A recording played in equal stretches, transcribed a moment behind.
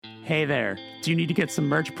Hey there, do you need to get some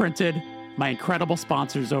merch printed? My incredible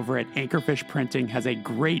sponsors over at Anchorfish Printing has a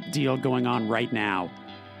great deal going on right now.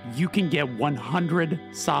 You can get 100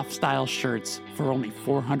 soft style shirts for only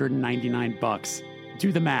 $499.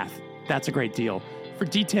 Do the math, that's a great deal. For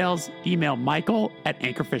details, email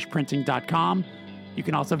michael@anchorfishprinting.com. You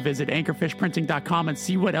can also visit anchorfishprinting.com and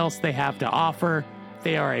see what else they have to offer.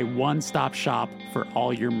 They are a one-stop shop for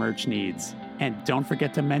all your merch needs. And don't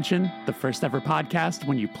forget to mention the First Ever Podcast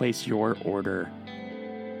when you place your order.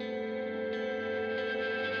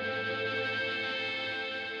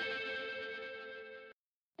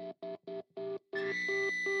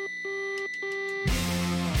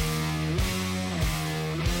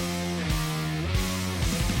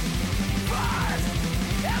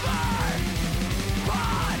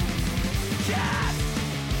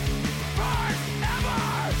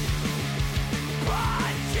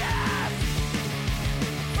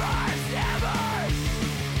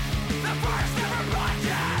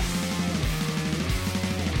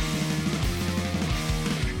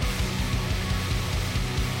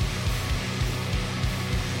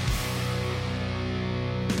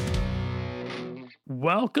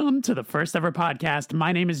 Welcome to the First Ever Podcast.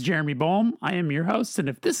 My name is Jeremy Boehm. I am your host, and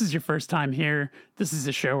if this is your first time here, this is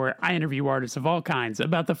a show where I interview artists of all kinds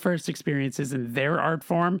about the first experiences in their art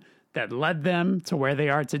form that led them to where they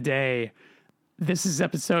are today. This is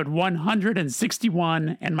episode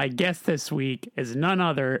 161, and my guest this week is none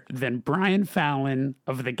other than Brian Fallon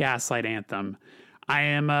of the Gaslight Anthem.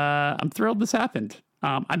 I'm thrilled this happened.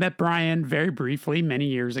 I met Brian very briefly many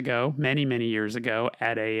years ago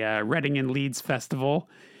at a Reading and Leeds festival,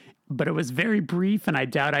 but it was very brief and I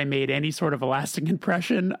doubt I made any sort of a lasting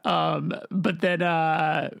impression. But then,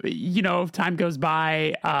 time goes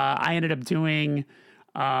by, I ended up doing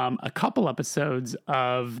a couple episodes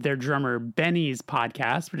of their drummer Benny's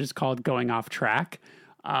podcast, which is called Going Off Track.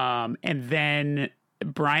 And then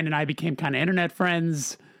Brian and I became kind of internet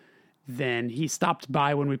friends. Then he stopped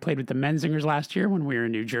by when we played with the Menzingers last year when we were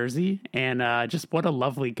in New Jersey, and just what a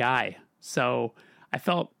lovely guy. So I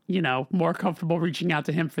felt, more comfortable reaching out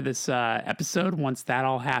to him for this episode once that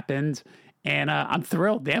all happened. And I'm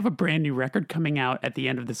thrilled. They have a brand new record coming out at the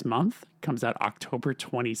end of this month. It comes out October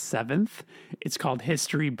 27th. It's called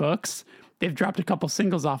History Books. They've dropped a couple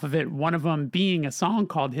singles off of it, one of them being a song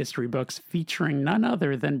called History Books featuring none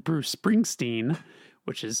other than Bruce Springsteen,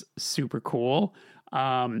 which is super cool.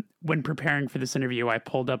 When preparing for this interview, I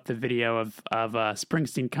pulled up the video of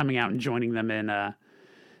Springsteen coming out and joining them at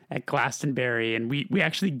Glastonbury, and we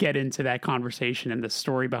actually get into that conversation, and the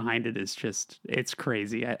story behind it is it's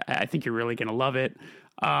crazy. I think you're really going to love it.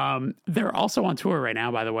 They're also on tour right now,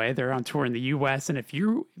 by the way. They're on tour in the U.S., and if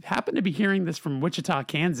you happen to be hearing this from Wichita,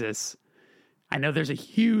 Kansas, I know there's a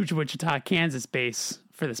huge Wichita, Kansas base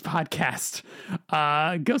for this podcast.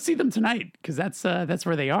 Go see them tonight, because that's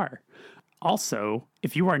where they are. Also,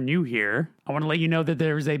 if you are new here, I want to let you know that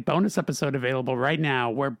there's a bonus episode available right now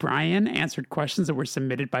where Brian answered questions that were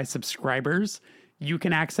submitted by subscribers. You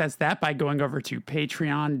can access that by going over to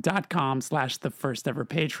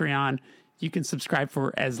patreon.com/thefirsteverpatreon. You can subscribe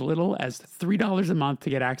for as little as $3 a month to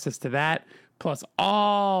get access to that, plus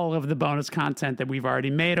all of the bonus content that we've already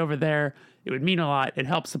made over there. It would mean a lot. It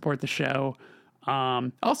helps support the show.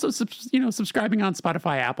 Also, subscribing on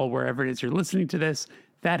Spotify, Apple, wherever it is you're listening to this.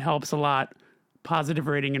 That helps a lot. Positive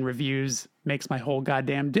rating and reviews makes my whole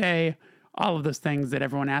goddamn day. All of those things that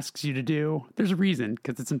everyone asks you to do. There's a reason,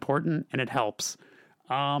 because it's important and it helps.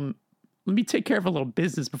 Let me take care of a little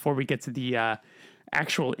business before we get to the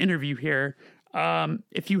actual interview here.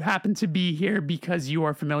 If you happen to be here because you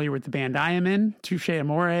are familiar with the band I am in, Touche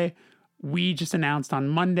Amore, we just announced on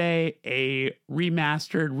Monday a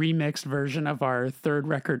remastered, remixed version of our third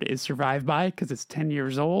record, Is Survived By, because it's 10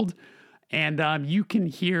 years old. And you can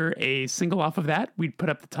hear a single off of that. We'd put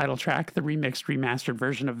up the title track, the remixed, remastered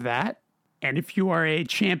version of that. And if you are a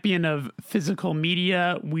champion of physical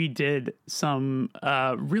media, we did some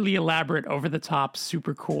really elaborate, over-the-top,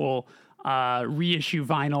 super cool reissue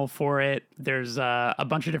vinyl for it. There's a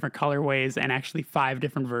bunch of different colorways and actually 5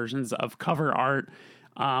 different versions of cover art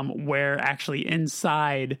where actually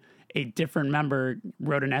inside a different member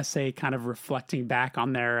wrote an essay kind of reflecting back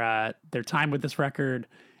on their time with this record.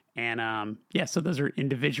 And so those are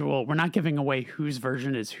individual. We're not giving away whose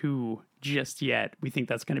version is who just yet. We think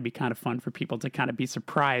that's going to be kind of fun for people to kind of be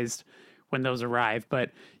surprised when those arrive.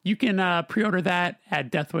 But you can pre-order that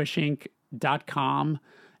at deathwishinc.com.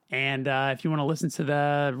 And if you want to listen to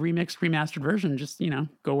the remixed, remastered version, just,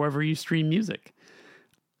 go wherever you stream music.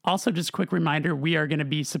 Also, just a quick reminder, we are going to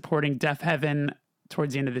be supporting Deaf Heaven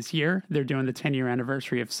towards the end of this year. They're doing the 10-year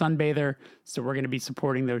anniversary of Sunbather, so we're going to be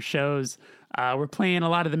supporting those shows. We're playing a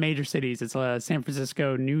lot of the major cities. It's San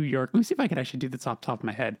Francisco, New York. Let me see if I could actually do this off the top of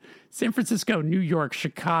my head. San Francisco, New York,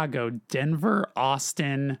 Chicago, Denver,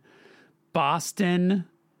 Austin, Boston,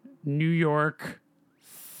 New York,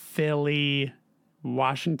 Philly,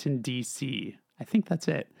 Washington, D.C. I think that's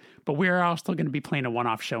it. But we're also going to be playing a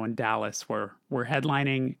one-off show in Dallas where we're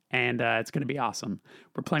headlining, and it's going to be awesome.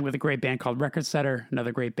 We're playing with a great band called Record Setter,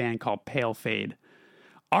 another great band called Pale Fade.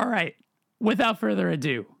 All right, without further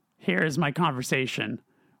ado, here is my conversation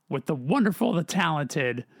with the wonderful, the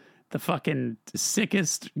talented, the fucking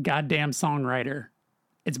sickest goddamn songwriter.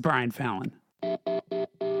 It's Brian Fallon.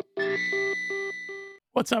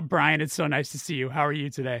 What's up, Brian? It's so nice to see you. How are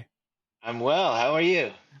you today? I'm well. How are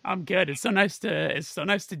you? I'm good. It's so nice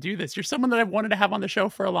to do this. You're someone that I've wanted to have on the show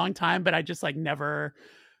for a long time, but I just like never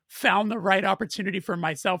found the right opportunity for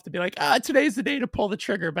myself to be like, today's the day to pull the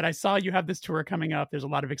trigger. But I saw you have this tour coming up. There's a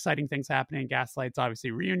lot of exciting things happening. Gaslight's obviously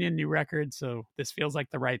reunion, new record. So this feels like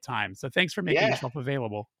the right time. So thanks for making Yeah, yourself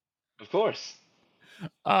available. of course.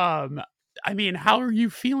 Um, I mean, how are you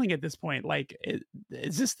feeling at this point? Like,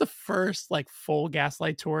 is this the first like full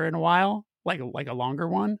Gaslight tour in a while? Like a longer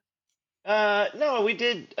one? No, we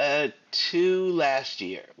did two last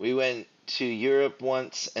year. We went to Europe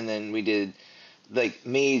once, and then we did like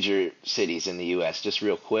major cities in the U.S. just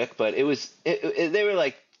real quick. But they were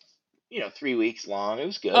like 3 weeks long. It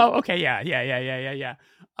was good. Oh, okay, yeah.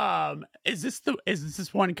 Is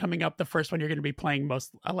this one coming up? The first one you're going to be playing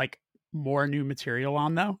most like more new material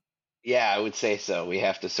on though? Yeah, I would say so. We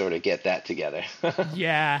have to sort of get that together.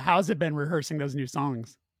 Yeah. How's it been rehearsing those new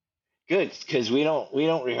songs? Good, because we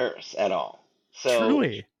don't rehearse at all. So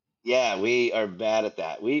Truly. yeah, we are bad at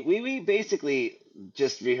that. We basically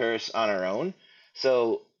just rehearse on our own.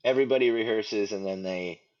 So everybody rehearses, and then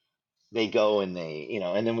they go and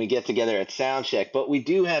and then we get together at sound check. But we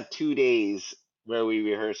do have 2 days where we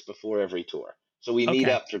rehearse before every tour. So we meet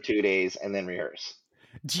Okay. up for 2 days and then rehearse.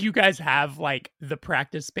 Do you guys have like the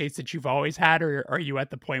practice space that you've always had, or are you at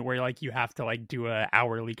the point where like you have to like do a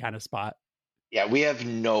hourly kind of spot? Yeah, we have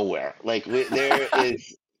nowhere. Like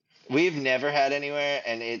we've never had anywhere,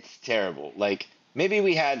 and it's terrible. Like maybe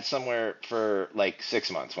we had somewhere for like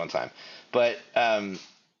 6 months one time, but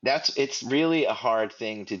it's really a hard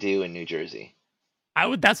thing to do in New Jersey.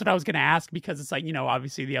 That's what I was going to ask, because it's like,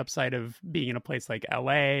 obviously the upside of being in a place like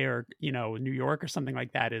LA or, New York or something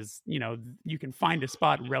like that is, you can find a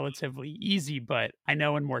spot relatively easy, but I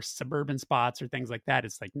know in more suburban spots or things like that,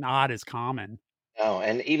 it's like not as common. Oh,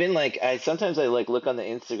 and even like I sometimes I like look on the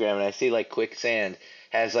Instagram and I see like Quicksand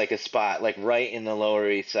has like a spot like right in the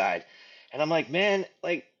Lower East Side, and I'm like, man,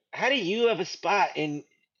 like how do you have a spot in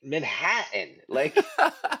Manhattan?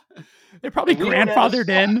 They're probably Like we don't have a grandfathered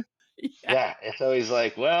spot. in. Yeah, Yeah, it's always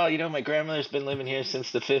like, well, my grandmother's been living here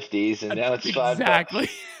since the 50s, and now it's $5. exactly.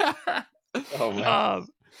 Oh man. um,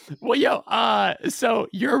 well, so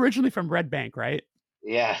you're originally from Red Bank, right?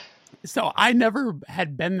 Yeah, So I never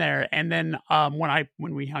had been there, and then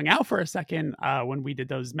when we hung out for a second, when we did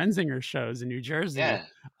those Menzinger shows in New Jersey,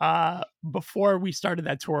 yeah, before we started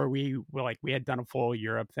that tour, we had done a full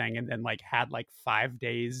Europe thing, and then like had like 5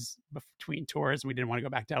 days between tours. We didn't want to go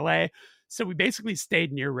back to LA, so we basically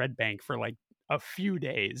stayed near Red Bank for like a few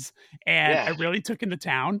days, and I yeah. really took in the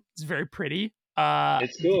town. It's very pretty.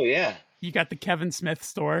 It's cool. Yeah, You got the Kevin Smith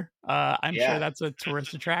store. I'm sure yeah. that's a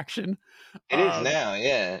tourist attraction. It is Um, now.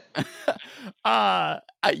 Yeah. yeah,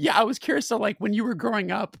 I was curious. So, like, when you were growing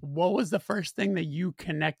up, what was the first thing that you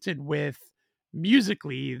connected with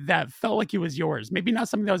musically that felt like it was yours? Maybe not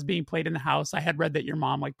something that was being played in the house. I had read that your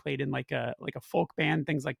mom like played in like a folk band,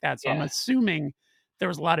 things like that. So I'm Yeah. assuming there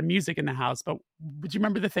was a lot of music in the house. But would you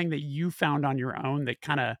remember the thing that you found on your own that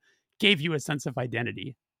kind of gave you a sense of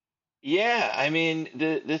identity? Yeah, I mean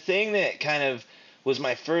the thing that kind of was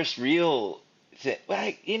my first real thing,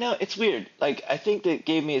 like it's weird. Like I think that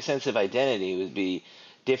gave me a sense of identity would be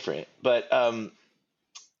different, but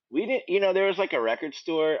we didn't. There was like a record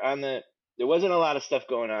store on the. There wasn't a lot of stuff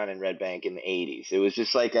going on in Red Bank in the '80s. It was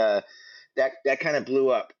just like that kind of blew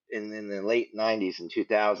up in the late '90s and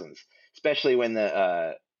 2000s, especially when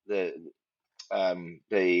the the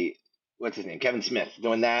what's his name, Kevin Smith.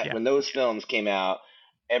 Yeah. When those films came out,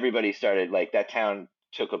 everybody started like that town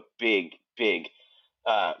took a big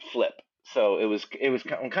flip. So it was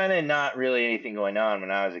kind of not really anything going on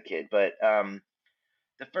when I was a kid, but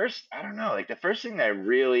the first I don't know, like the first thing that I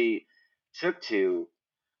really took to,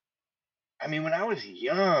 I mean, when I was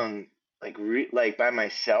young, like by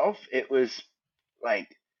myself, it was like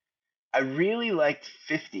I really liked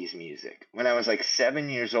 50s music when I was like 7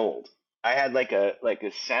 years old. I had like a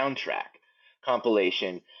soundtrack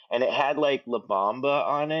compilation, and it had like La Bamba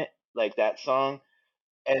on it, like that song,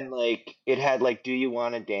 and like it had like Do You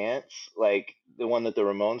Wanna Dance, like the one that the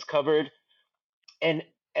Ramones covered, and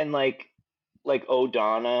and like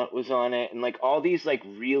O'Donna was on it, and like all these like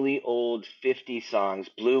really old 50 songs,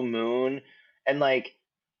 Blue Moon, and like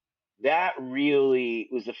that really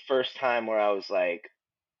was the first time where I was like,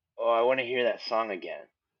 oh, I want to hear that song again,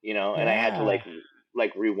 and I had to Yeah.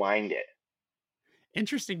 like rewind it.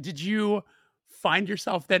 Interesting. Did you find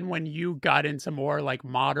yourself then when you got into more like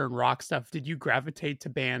modern rock stuff, did you gravitate to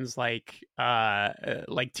bands like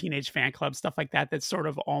Teenage Fan Club, stuff like that, that sort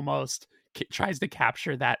of almost tries to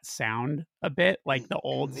capture that sound a bit, like the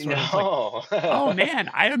old sort of like, No, oh man,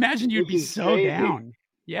 I imagine you'd which be is so crazy. down.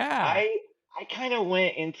 Yeah. I I kind of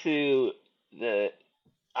went into the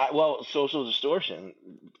well, Social Distortion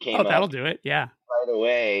Oh, came that'll up do it. Yeah. right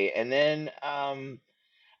away, and then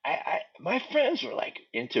my friends were like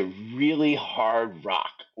into really hard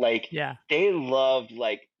rock. Like Yeah. they loved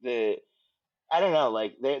like the I don't know,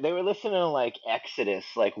 like they were listening to like Exodus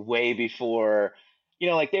like way before,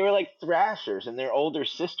 like they were like thrashers, and their older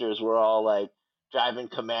sisters were all like driving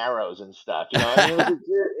Camaros and stuff. I mean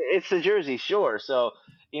it's the Jersey Shore, so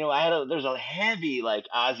there's a heavy like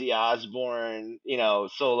Ozzy Osbourne,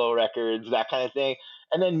 solo records, that kind of thing,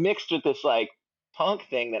 and then mixed with this like punk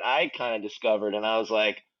thing that I kind of discovered, and I was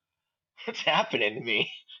like, what's happening to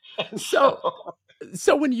me? And So so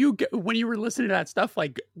So when you were listening to that stuff,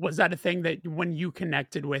 like, was that a thing that when you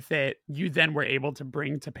connected with it, you then were able to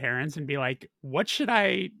bring to parents and be like, "What should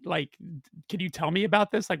I like? Can you tell me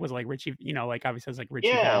about this?" Like, was it like Richie, like obviously it's like Richie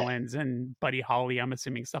yeah. Valens and Buddy Holly. I'm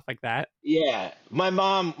assuming stuff like that. Yeah, my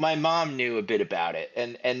mom knew a bit about it,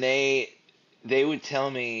 and they would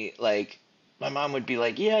tell me like my mom would be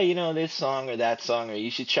like, yeah, this song or that song, or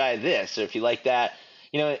you should try this, or if you like that,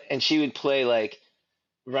 and she would play like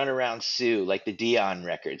Run Around Sue, like the Dion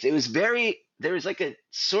records. There was like a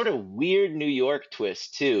sort of weird New York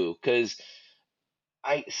twist too, because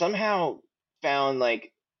I somehow found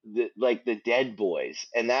like the Dead Boys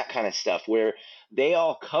and that kind of stuff where they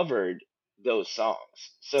all covered those songs.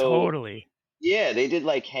 So Totally. yeah, they did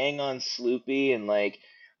like Hang On Sloopy and like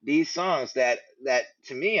these songs that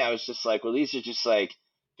to me I was just like, well, these are just like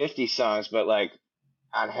 50 songs but like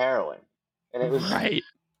on heroin. And Right. it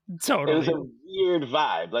was Totally. a weird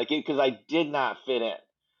vibe, like it because I did not fit in.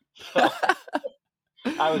 So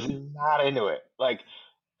I was not into it. Like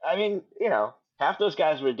I mean, half those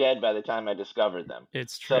guys were dead by the time I discovered them.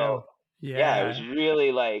 It's So true. yeah, it was Yeah.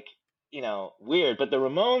 really like, weird, but the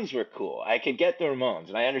Ramones were cool. I could get the Ramones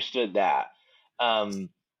and I understood that. Um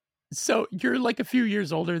So you're like a few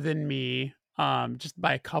years older than me, just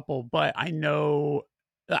by a couple, but I know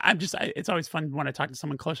it's always fun when I talk to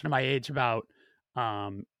someone closer to my age about,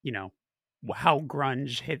 um, you know, how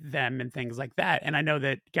grunge hit them and things like that. And I know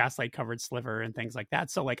that Gaslight covered Sliver and things like that.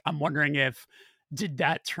 So like, I'm wondering if did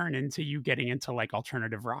that turn into you getting into like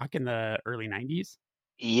alternative rock in the early 90s?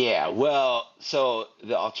 Yeah, well, so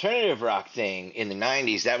the alternative rock thing in the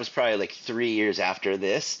 90s, that was probably like 3 years after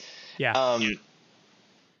this. Yeah. Um,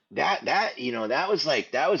 that was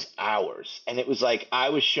like that was ours, and it was like I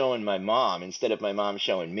was showing my mom instead of my mom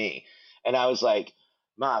showing me, and I was like,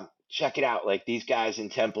 Mom, check it out, like these guys in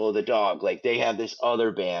Temple of the Dog, like they have this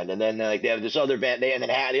other band, and then like they have this other band, and then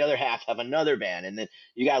the other half have another band, and then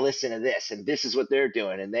you gotta listen to this, and this is what they're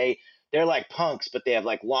doing, and they're like punks, but they have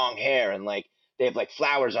like long hair and like they have like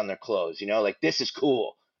flowers on their clothes, like this is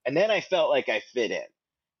cool, and then I felt like I fit in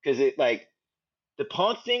because it like the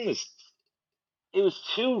punk thing was it was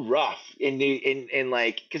too rough in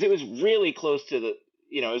like because it was really close to the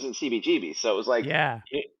it was in CBGB, so it was like Yeah.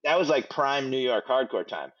 that was like prime New York hardcore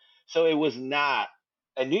time. So it was not,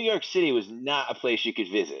 and New York City was not a place you could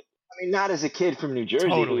visit. I mean, not as a kid from New Jersey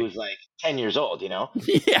who Totally. was like 10 years old. Yeah.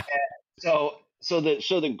 So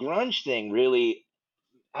the grunge thing really,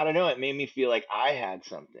 I don't know, it made me feel like I had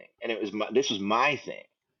something, and this was my thing.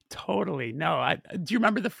 Totally. No, do you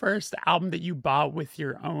remember the first album that you bought with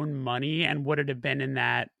your own money, and would it have been in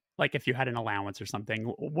that, like, if you had an allowance or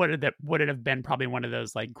something, would it have been probably one of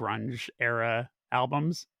those, like, grunge era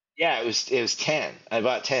albums? Yeah, it was 10. I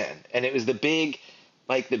bought 10, and it was the big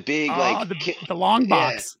Oh, the long yeah,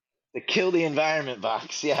 box. the kill the environment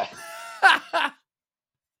box. Yeah,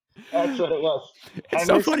 that's what it was. I It's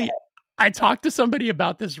so missed funny. that. I talked to somebody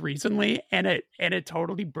about this recently, and it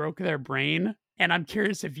totally broke their brain, and I'm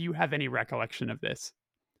curious if you have any recollection of this.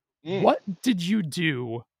 Mm. What did you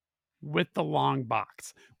do with the long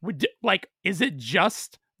box? Like, is it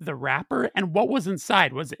just the wrapper? And what was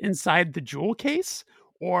inside? Was it inside the jewel case?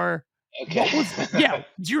 Or Okay. What was, yeah,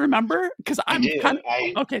 do you remember? Because I I'm do. kind of,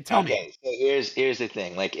 I okay, tell me. okay. So here's the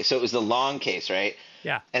thing. Like, so it was the long case, right?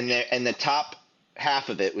 Yeah. And the top half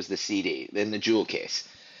of it was the CD, then the jewel case.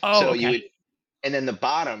 Oh, So you okay. would, and then the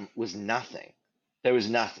bottom was nothing. There was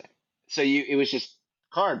nothing. So it was just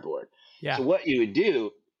cardboard. Yeah. So what you would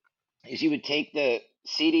do is you would take the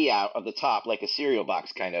CD out of the top, like a cereal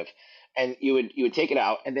box kind of, and you would take it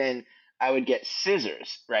out, and then I would get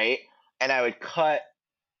scissors, right? And I would cut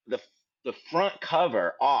the the front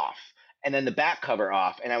cover off and then the back cover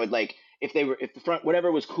off, and I would like if the front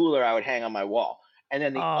whatever was cooler I would hang on my wall, and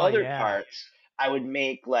then the Oh, other yeah. parts I would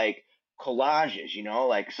make like collages,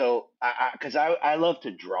 like so because I love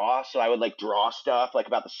to draw, so I would like draw stuff like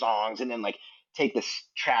about the songs, and then like take this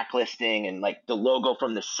track listing and like the logo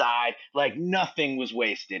from the side, like nothing was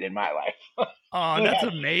wasted in my life. Oh, we that's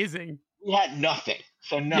had amazing. we had nothing,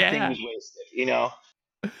 so nothing Yeah. was wasted.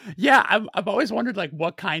 Yeah, I've always wondered like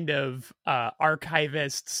what kind of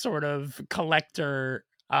archivist sort of collector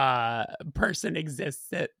person exists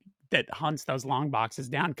that hunts those long boxes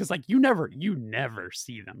down, because like you never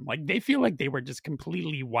see them. Like they feel like they were just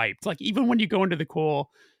completely wiped. Like even when you go into the cool,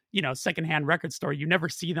 secondhand record store, you never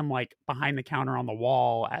see them like behind the counter on the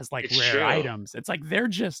wall as like It's rare true. items. It's like they're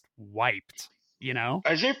just wiped, you know?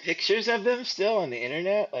 Are there pictures of them still on the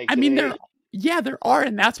internet? Like, I do mean, they? there are,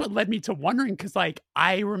 and that's what led me to wondering, because like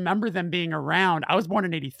I remember them being around. I was born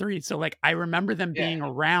in '83, so like I remember them Yeah, being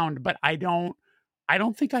around, but I don't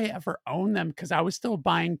think I ever owned them because I was still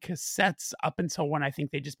buying cassettes up until when I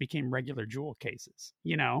think they just became regular jewel cases,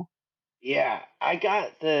 you know? yeah. I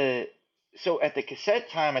got the. So at the cassette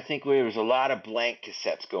time, I think there was a lot of blank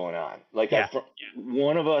cassettes going on. Like Yeah.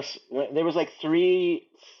 one of us, there was like three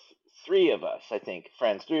of us, I think,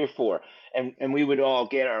 friends, three or four, and we would all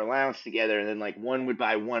get our allowance together, and then like one would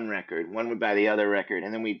buy one record, one would buy the other record,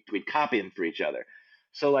 and then we'd copy them for each other.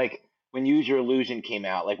 So like when Use Your Illusion came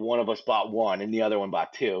out, like one of us bought one and the other one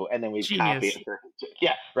bought two, and then we'd copy Genius. it for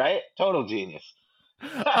yeah, right? Total genius.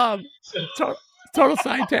 Um, So to- total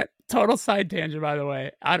side tangent, by the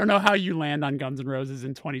way. I don't know how you land on Guns N' Roses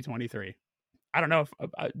in 2023. I don't know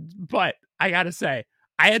if, but I gotta say,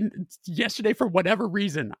 I had yesterday for whatever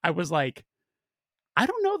reason, I was like, I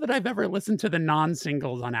don't know that I've ever listened to the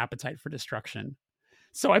non-singles on Appetite for Destruction.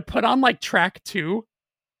 So I put on like track 2,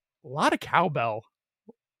 a lot of cowbell.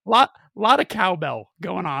 Lot of cowbell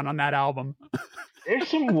going on that album. there's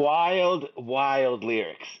some wild, wild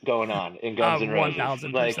lyrics going on in Guns N' Roses.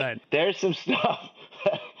 Like 1000%. there's some stuff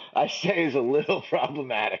I say is a little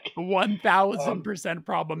problematic. Um, 1000% yeah,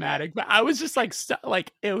 problematic. But I was just like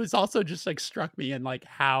like it was also just like struck me in like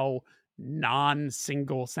how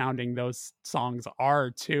non-single sounding those songs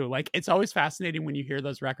are too. Like it's always fascinating when you hear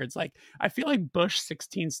those records. Like I feel like Bush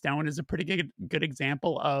 16 Stone is a pretty good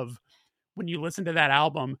example of when you listen to that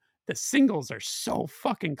album, the singles are so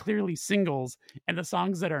fucking clearly singles, and the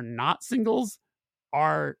songs that are not singles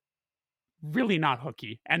are really not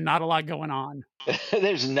hooky and not a lot going on.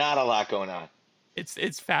 there's not a lot going on.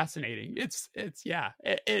 It's fascinating. It's yeah,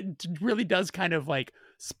 it really does kind of like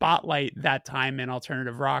spotlight that time in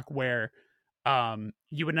alternative rock where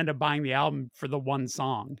you would end up buying the album for the one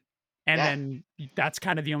song, and Yeah. then that's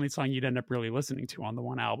kind of the only song you'd end up really listening to on the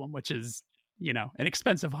one album, which is an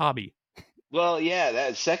expensive hobby. Well, yeah,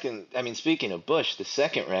 that second, I mean, speaking of Bush, the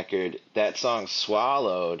second record, that song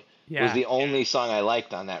Swallowed was Yeah, the only song I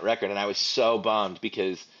liked on that record, and I was so bummed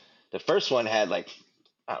because the first one had like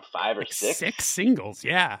I don't know, five or like six. 6 singles.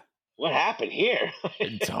 Yeah. What happened here?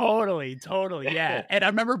 Totally, yeah. And I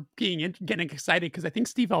remember getting excited because I think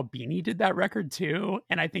Steve Albini did that record too,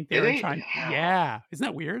 and I think they Did were he? trying. Wow. Yeah, isn't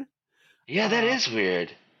that weird? Yeah, that Uh, is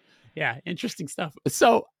weird. yeah, interesting stuff.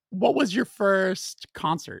 So, what was your first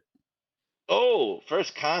concert? Oh,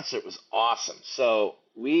 first concert was awesome. So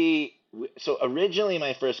so originally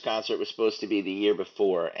my first concert was supposed to be the year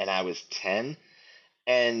before, and I was 10,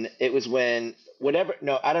 and it was when whatever.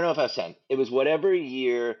 No, I don't know if I was 10. It was whatever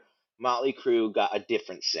year Motley Crue got a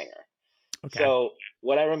different singer. Okay, So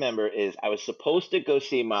what I remember is I was supposed to go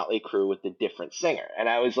see Motley Crue with a different singer, and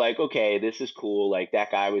I was like, okay, this is cool. Like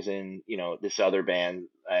that guy was in, this other band,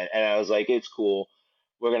 and I was like, it's cool.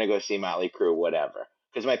 We're gonna go see Motley Crue, whatever.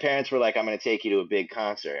 Because my parents were like, I'm gonna take you to a big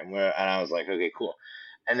concert, and I was like, okay, cool.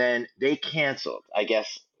 And then they canceled. I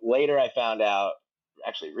guess later I found out,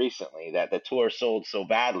 actually recently, that the tour sold so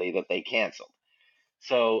badly that they canceled.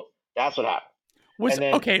 So that's what happened. was And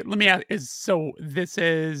then okay. Let me ask: Is so this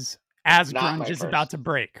is as not grunge my is about first. to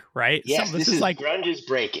break, right? So Yes, this this is is like grunge is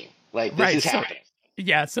breaking. Like this right. is So happening.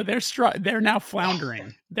 Yeah, so they're now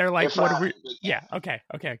floundering. They're They're like, what are fine. we? Yeah, okay,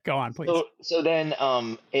 go on, please. So then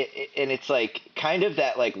and it's like kind of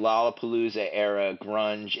that like Lollapalooza era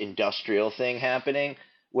grunge industrial thing happening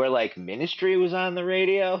where like Ministry was on the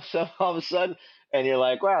radio so all of a sudden and you're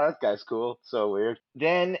like wow that guy's cool so weird.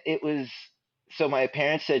 Then it was so my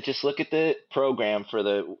parents said just look at the program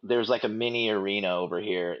for there's like a mini arena over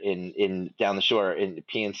here in down the shore in the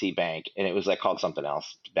PNC Bank and it was like called something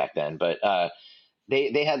else back then but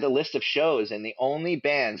they had the list of shows, and the only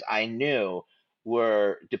bands I knew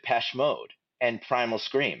were Depeche Mode and Primal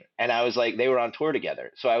Scream, and I was like, they were on tour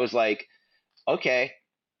together, so I was like, okay,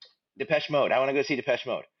 Depeche Mode, I want to go see Depeche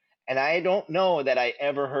Mode, and I don't know that I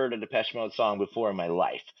ever heard a Depeche Mode song before in my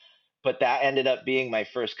life, but that ended up being my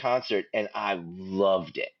first concert, and I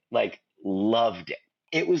loved it, like loved it.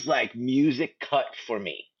 It was like music cut for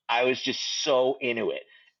me. I was just so into it,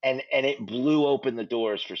 and it blew open the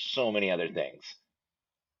doors for so many other things.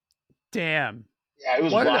 Damn. Yeah, it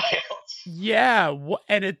was What wild. an yeah,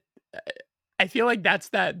 and it I feel like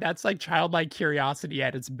that's like childlike curiosity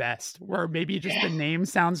at its best, where maybe just Yeah, the name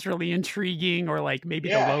sounds really intriguing or like maybe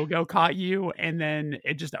the yeah. logo caught you and then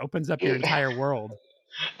it just opens up your It, entire world.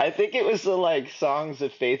 I think it was the like Songs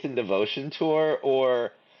of Faith and Devotion tour,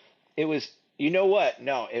 or it was you know what?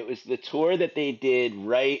 No, it was the tour that they did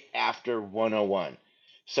right after 101.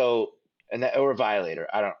 So and that or Violator.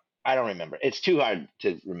 I don't remember. It's too hard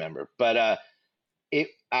to remember. But it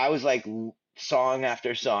I was like song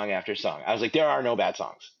after song after song. I was like there are no bad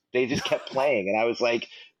songs. They just kept playing, and I was like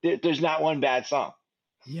there's not one bad song.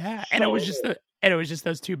 Yeah, So and it was just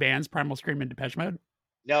those two bands, Primal Scream and Depeche Mode.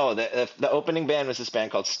 no, the opening band was this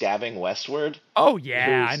band called Stabbing Westward. Oh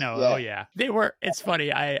yeah, I Who's know. Oh yeah. yeah. They were it's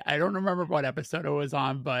funny. I don't remember what episode it was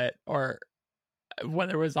on, but or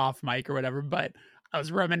whether it was off mic or whatever, but I was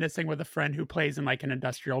reminiscing with a friend who plays in like an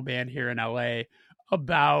industrial band here in LA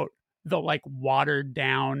about the like watered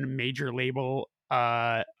down major label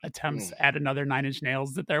attempts Mm, at another Nine Inch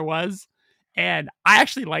Nails that there was. And I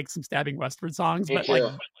actually like some Stabbing Westward songs, me but like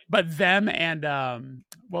too. but them and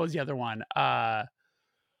what was the other one?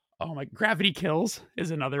 Oh my Gravity Kills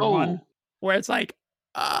is another one Oh, where it's like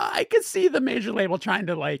I could see the major label trying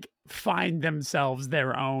to like find themselves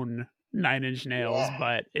their own Nine Inch Nails, yeah.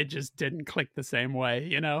 but it just didn't click the same way,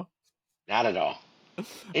 you know? Not at all.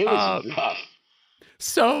 It was Uh rough.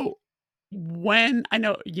 so when I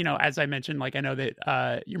know, you know, as I mentioned, like I know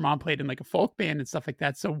that your mom played in like a folk band and stuff like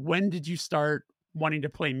that. So when did you start wanting to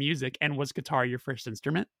play music and was guitar your first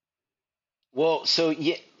instrument? Well, so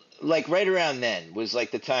yeah, like right around then was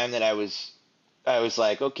like the time that I was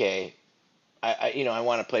like, okay, I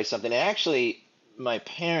want to play something. And actually, my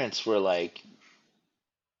parents were like,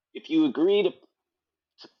 if you agree to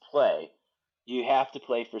play, you have to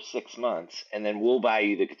play for 6 months, and then we'll buy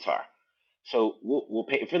you the guitar. So we'll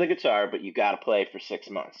pay for the guitar, but you got to play for 6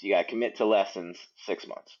 months. You got to commit to lessons 6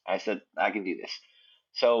 months. I said I can do this.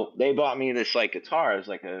 So they bought me this like guitar. It was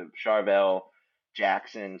like a Charvel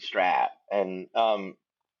Jackson Strat, and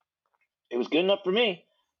it was good enough for me.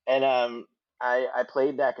 And I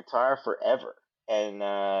played that guitar forever, and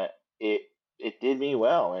it it did me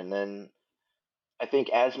well. And then I think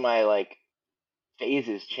as my like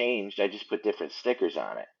phases changed, I just put different stickers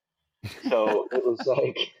on it. So it was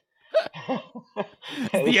like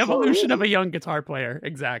it was The so evolution of easy. a young guitar player,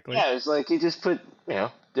 exactly. Yeah, it was like you just put,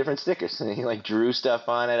 different stickers and he like drew stuff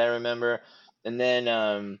on it, I remember. And then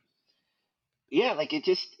yeah, like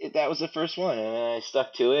that was the first one and I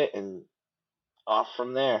stuck to it and off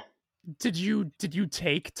from there. Did you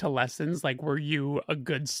take to lessons? Like, were you a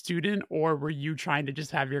good student, or were you trying to just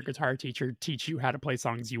have your guitar teacher teach you how to play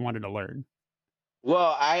songs you wanted to learn?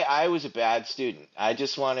 Well, I was a bad student. I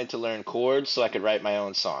just wanted to learn chords so I could write my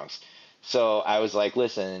own songs. So I was like,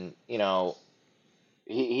 listen,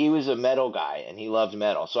 he was a metal guy and he loved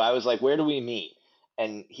metal. So I was like, where do we meet?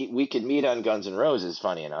 And we could meet on Guns N' Roses,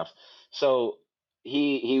 funny enough. So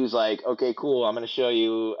he was like, okay, cool. I'm gonna show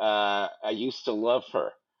you. I used to love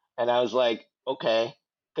her, and I was like, okay,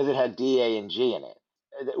 because it had D, A, and G in it.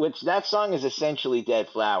 Which that song is essentially Dead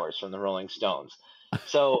Flowers from the Rolling Stones.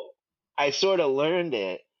 So I sort of learned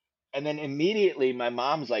it, and then immediately my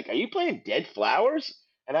mom's like, "Are you playing Dead Flowers?"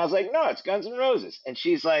 And I was like, "No, it's Guns N' Roses." And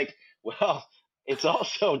she's like, "Well, it's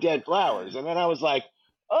also Dead Flowers." And then I was like,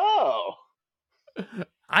 "Oh,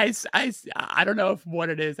 I don't know if what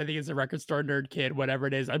it is. I think it's a record store nerd kid, whatever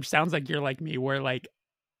it is. It sounds like you're like me, where like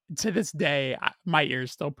to this day, my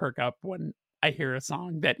ears still perk up when I hear a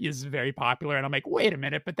song that is very popular, and I'm like, wait a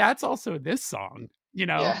minute, but that's also this song. you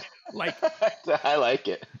know, Yeah. like I like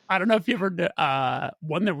it. I don't know if you ever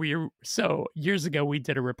one that so years ago we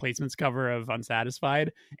did a replacements cover of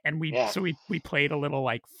Unsatisfied, and Yeah. we played a little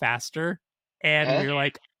like faster, and Huh? we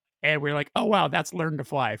were like, oh wow, that's Learn to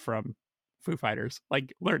Fly from Foo Fighters.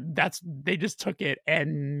 Like learn that's they just took it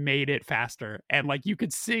and made it faster, and like you can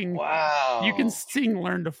Wow. sing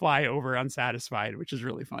Learn to Fly over Unsatisfied, which is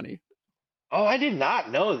really funny. Oh, I did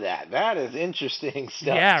not know that. That is interesting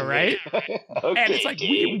stuff Yeah, to me. right. And it's Okay, like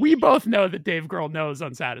Dave. we both know that Dave Grohl knows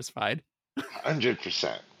Unsatisfied.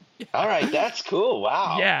 100%. All right, that's cool.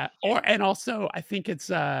 Wow. Yeah, or and also I think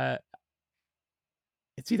it's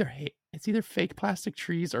either Fake Plastic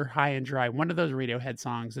Trees or High and Dry. One of those Radiohead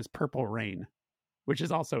songs is Purple Rain, which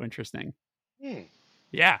is also interesting. Hmm.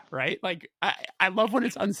 Yeah, right? Like I love when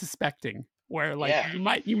it's unsuspecting where like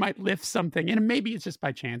Yeah. you might lift something and maybe it's just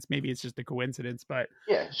by chance, maybe it's just a coincidence, but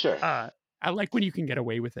Yeah, sure. I like when you can get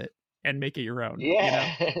away with it and make it your own, you know?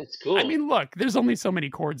 Yeah, it's I cool. mean, look, there's only so many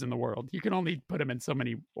chords in the world. You can only put them in so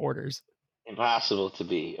many orders. Impossible to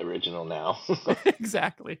be original now.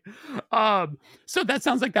 Exactly. Um, so that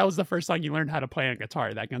sounds like that was the first song you learned how to play on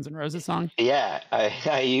guitar, that Guns N' Roses song? Yeah,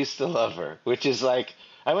 I used to love her, which is like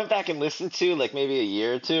I went back and listened to like maybe a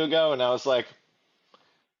year or two ago, and I was like,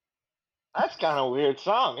 that's kind of a weird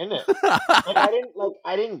song, isn't it? Like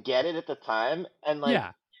I didn't get it at the time, and like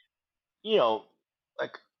Yeah, you know,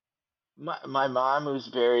 like my mom was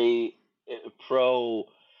very pro,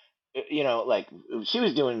 like she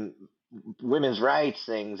was doing women's rights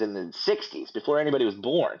things in the 60s before anybody was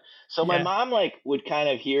born. So my yeah. mom like would kind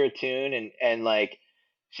of hear a tune and like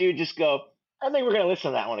she would just go, I think we're going to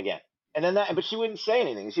listen to that one again. And then but she wouldn't say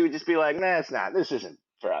anything. She would just be like, nah, it's not. This isn't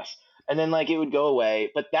for us. And then like it would go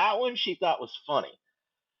away. But that one she thought was funny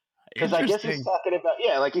because I guess he's Interesting. talking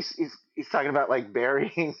about like he's talking about like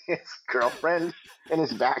burying his girlfriend in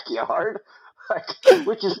his backyard, like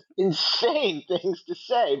which is insane things to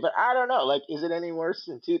say. But I don't know. Like, is it any worse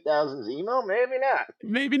than 2000s emo? Maybe not.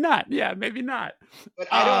 Maybe not. Yeah, maybe not.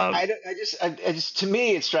 But Um, I just to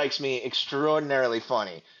me it strikes me extraordinarily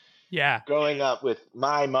funny yeah, growing up with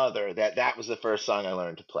my mother that was the first song I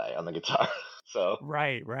learned to play on the guitar. So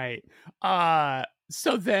right, right.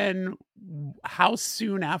 So then how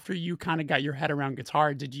soon after you kind of got your head around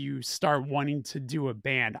guitar did you start wanting to do a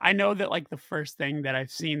band? I know that like the first thing that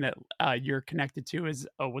I've seen that you're connected to is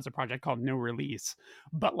was a project called No Release.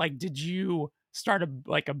 But like did you start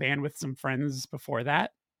a band with some friends before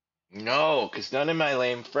that? no, because none of my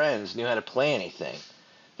lame friends knew how to play anything.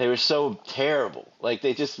 They were so terrible. Like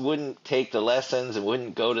they just wouldn't take the lessons and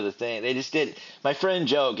wouldn't go to the thing. They just did. My friend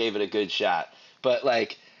Joe gave it a good shot, but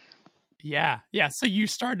like Yeah. Yeah, so you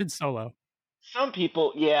started solo. some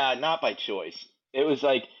people, yeah, not by choice. It was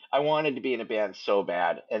like I wanted to be in a band so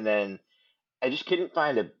bad, and then I just couldn't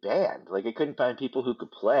find a band. Like I couldn't find people who could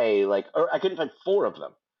play. Like, or I couldn't find four of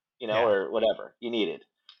them, Yeah. or whatever you needed.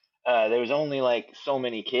 There was only like so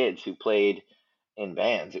many kids who played in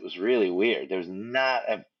bands. It was really weird. There was not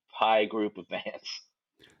a high group of bands.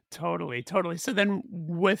 Totally, totally. So then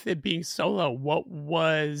with it being solo, what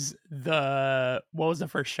was the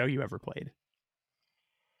first show you ever played?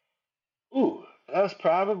 Ooh, that was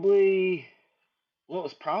probably well, it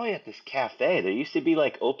was probably at this cafe. There used to be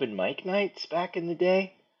like open mic nights back in the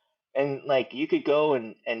day. And like you could go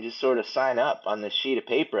and just sort of sign up on this sheet of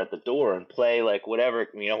paper at the door and play like whatever,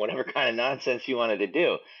 whatever kind of nonsense you wanted to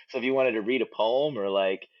do. So if you wanted to read a poem or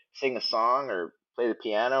like sing a song or play the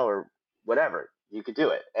piano or whatever, you could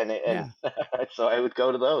do it. And Yeah. so I would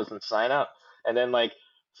go to those and sign up. And then like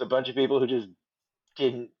it's a bunch of people who just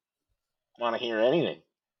didn't want to hear anything.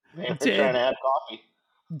 They were trying Did to have coffee.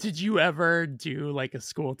 did you ever do like a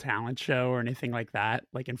school talent show or anything like that,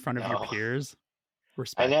 like in front of your No. peers? I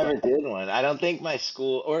Respect. never did one. I don't think my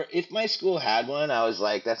school, or if my school had one, I was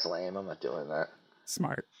like, that's lame. I'm not doing that.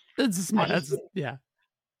 Smart. That's I smart. just That's yeah.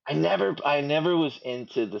 I never was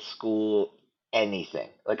into the school anything.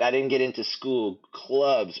 Like I didn't get into school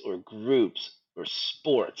clubs or groups or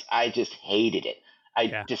sports. I just hated it. I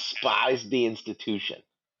Yeah. despised the institution.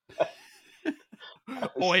 I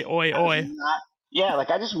was Oi, oi, I was oi. not yeah, like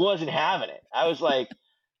I just wasn't having it. I was like,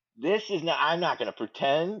 this is not I'm not gonna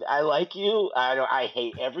pretend I like you. I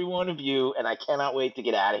hate every one of you and I cannot wait to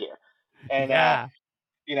get out of here. And Yeah.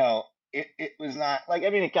 you know, it was not like I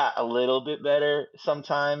mean it got a little bit better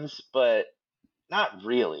sometimes, but not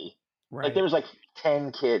really. Like there Right. was like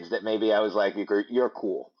 10 kids that maybe I was like, you're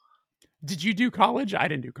cool. Did you do college? I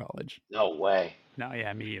didn't do college. No way. No,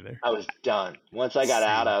 yeah, me either. I was done. Once I got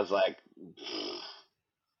out, Same. I was like,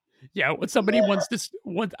 Yeah, when somebody never. once this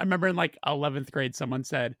once I remember in like 11th grade someone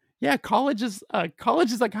said, "Yeah, college is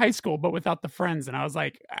like high school but without the friends." And I was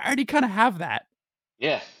like, "I already kind of have that."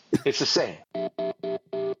 Yeah, it's the same.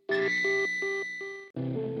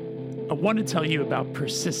 I want to tell you about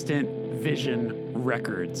Persistent Vision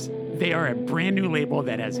Records. They are a brand new label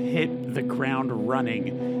that has hit the ground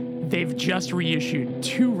running. They've just reissued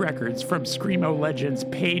 2 records from Screamo Legends'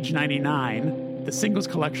 Page 99, the singles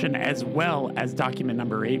collection, as well as Document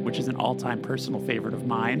Number 8, which is an all-time personal favorite of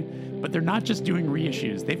mine. But they're not just doing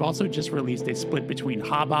reissues. They've also just released a split between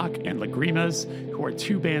Habak and Lagrimas, who are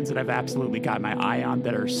 2 bands that I've absolutely got my eye on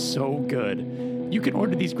that are so good. You can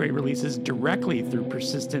order these great releases directly through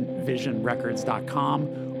persistentvisionrecords.com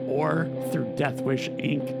or through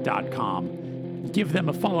deathwishinc.com. Give them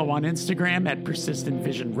a follow on Instagram at Persistent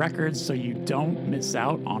Vision Records so you don't miss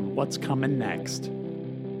out on what's coming next.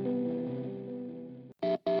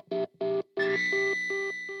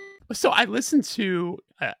 So I listened to,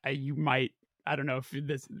 you might, I don't know if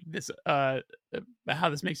how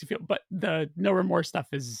this makes you feel, but the No Remorse stuff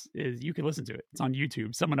is you can listen to it. It's on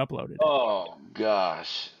YouTube. Someone uploaded it. Oh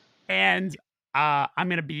gosh. And I'm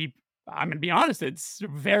gonna be honest.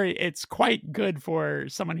 It's quite good for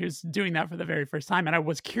someone who's doing that for the very first time. And I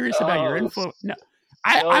was curious about your influence. No,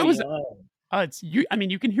 I was. It's you. I mean,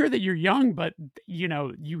 you can hear that you're young, but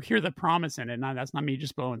you hear the promise in it. And that's not me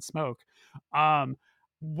just blowing smoke.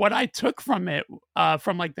 What I took from it,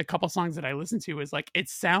 from like the couple songs that I listened to, is like it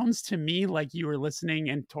sounds to me like you were listening,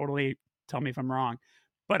 and totally tell me if I'm wrong,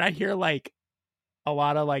 but I hear like a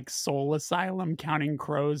lot of like Soul Asylum, Counting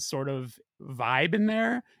Crows sort of vibe in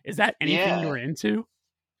there. Is that anything you were into?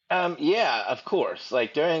 Yeah, of course.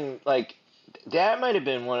 Like during like that might have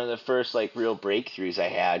been one of the first like real breakthroughs I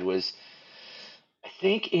had was I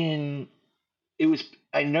think in it was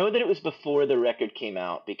I know that it was before the record came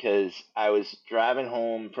out because I was driving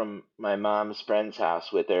home from my mom's friend's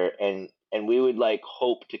house with her and we would like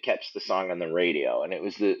hope to catch the song on the radio and it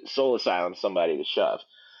was the Soul Asylum Somebody to Shove.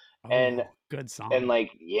 And Oh, good and song.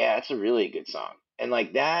 like yeah, it's a really good song. And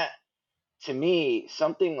like that to me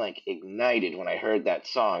something like ignited when I heard that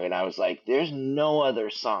song and I was like there's no other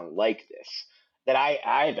song like this that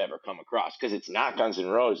I've ever come across because it's not Guns N'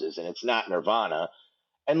 Roses and it's not Nirvana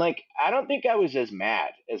and like I don't think I was as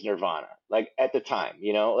mad as Nirvana like at the time,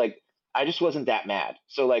 like I just wasn't that mad.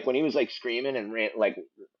 So like when he was like screaming and like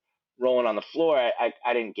rolling on the floor,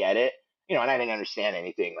 I didn't get it, and I didn't understand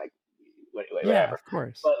anything like Yeah, whatever. of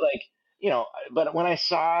course. But like but when I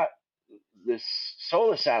saw this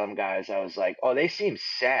Soul Asylum guys, I was like, oh, they seem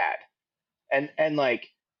sad, and like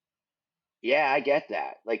yeah, I get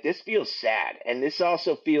that. Like this feels sad, and this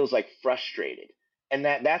also feels like frustrated, and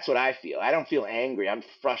that's what I feel. I don't feel angry. I'm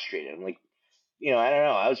frustrated. I'm like I don't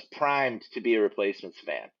know. I was primed to be a Replacements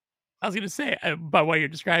fan. I was gonna say, but what you're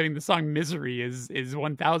describing, the song "Misery" is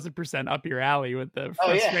 1,000% up your alley with the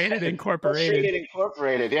Oh yeah, Frustrated Incorporated. Frustrated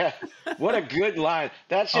Incorporated. Yeah, what a good line.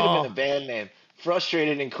 That should have been the Oh, band name.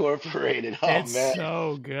 Frustrated Incorporated. Oh it's man,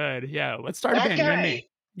 so good. Yeah, let's start a that band. You and guy. me.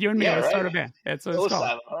 You and me. Yeah, Let's start right. a band. That's what it's Soul called.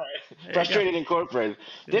 Asylum. All right. There you go. Frustrated Incorporated.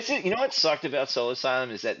 This is what sucked about Soul Asylum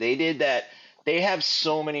is that they did that. They have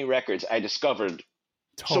so many records. I discovered.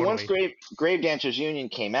 So once Totally. Grave Dancers Union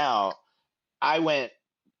came out, I went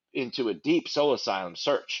into a deep Soul Asylum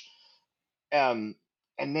search. Um,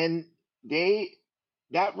 and then they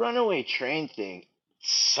that Runaway Train thing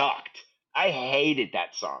sucked. I hated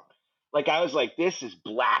that song. Like I was like, this is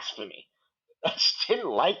blasphemy. I just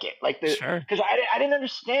didn't like it. Like Sure. because I didn't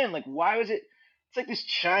understand. Like why was it? It's like this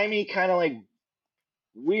chimey kind of like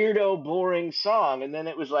weirdo, boring song, and then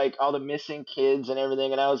it was like all the missing kids and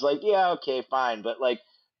everything, and I was like, yeah, okay, fine, but like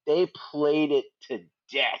they played it to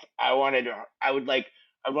death. I would like,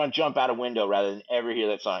 I want to jump out a window rather than ever hear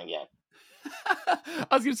that song again. I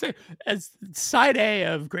was gonna say, as side A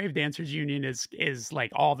of Grave Dancers Union is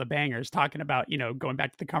like all the bangers, talking about going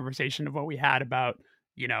back to the conversation of what we had about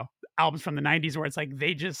albums from the '90s, where it's like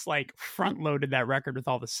they just like front loaded that record with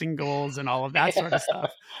all the singles and all of that sort of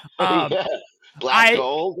stuff. Um, Yeah, Black I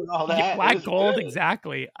Gold and all Yeah, that. It Black was Gold, good.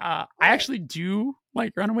 exactly. I Yeah. actually do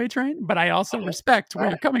like Runaway Train, but I also Okay. respect All where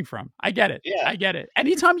you're right. coming from. I get it. Yeah. I get it.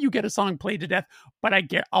 Anytime you get a song played to death, but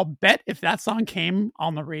I'll bet if that song came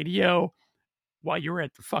on the radio while you were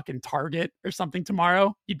at the fucking Target or something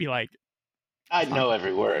tomorrow, you'd be like, I'd song, know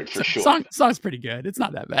every word for sure. song's pretty good. It's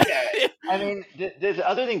not that bad. Yeah. I mean, the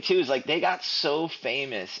other thing too is like they got so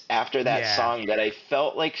famous after that Yeah. song that I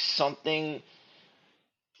felt like something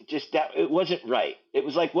just that it wasn't right. It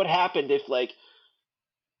was like what happened if like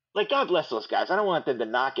God bless those guys. I don't want them to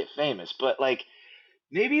not get famous, but like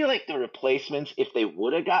maybe like the Replacements if they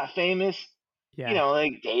would have got famous, Yeah.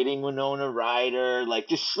 like dating Winona Ryder, like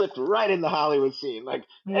just slipped right in the Hollywood scene. Like,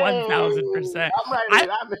 hey, 1,000%. I'm writing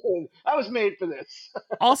I it. I was made for this.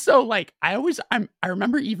 Also, like I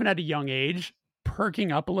remember even at a young age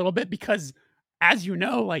perking up a little bit because, as you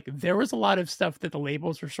know, like there was a lot of stuff that the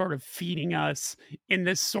labels were sort of feeding us in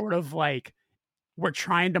this sort of like we're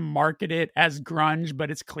trying to market it as grunge,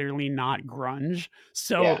 but it's clearly not grunge.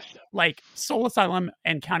 So, Yes. like, Soul Asylum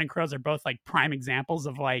and Counting Crows are both like prime examples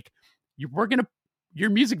of like, we're gonna your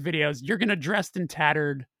music videos, you're gonna dressed in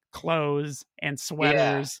tattered clothes and Yeah.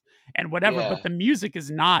 sweaters and whatever, but Yeah. the music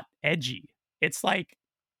is not edgy. It's like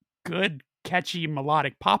good, catchy,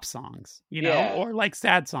 melodic pop songs, Yeah. or like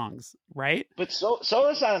sad songs, right? But Soul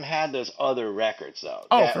Asylum had those other records though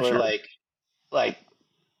Oh, that for were sure. like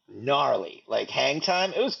gnarly. Like Hang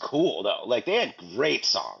Time, it was cool though. Like they had great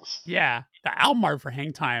songs. Yeah, the album art for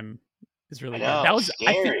Hang Time is I really good. That know, was,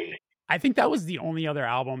 scary. I think that was the only other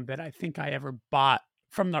album that I think I ever bought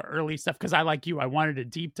from the early stuff because I like you, I wanted a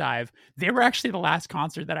deep dive. They were actually the last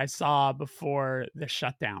concert that I saw before the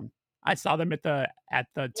shutdown. I saw them at the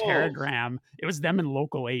Whoa. Terragram. It was them and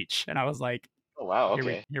Local H, and I was like, Oh wow, here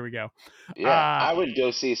we okay. here we go. Yeah, Uh, I would go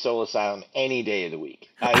see Soul Asylum any day of the week.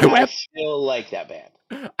 I I went still like that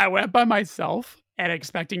band. I went by myself and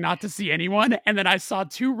expecting not to see anyone, and then I saw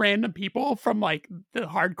two random people from like the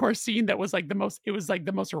hardcore scene that was like it was like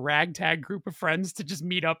the most ragtag group of friends to just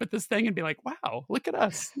meet up at this thing and be like, wow, look at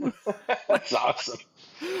us. That's awesome.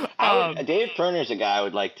 um Dave Turner's a guy I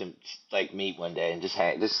would like to like meet one day and just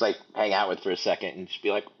like hang out with for a second and just be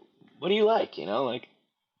like, what do you like? You know, like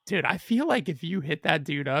Dude, I feel like if you hit that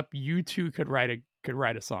dude up, you too could write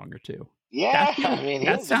a song or two. yeah, I mean, he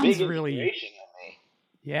That was a big sounds really, inspiration on me.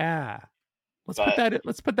 yeah. But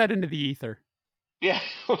Let's put that into the ether. yeah,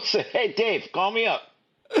 we'll say, hey Dave, call me up.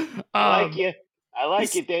 I like Um you. I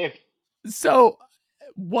like you, Dave. so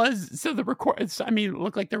the record I mean, it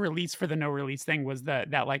looked like the release for the no release thing was that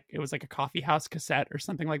like it was like a coffee house cassette or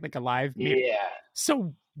something like a live maybe. Yeah.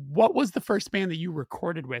 So what was the first band that you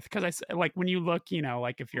recorded with? Because like when you look,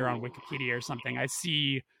 like if you're on Ooh. Wikipedia or something, I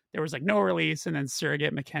see there was like no release and then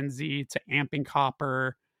Surrogate Mackenzie to Amping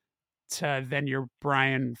Copper to then your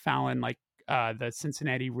Brian Fallon, like the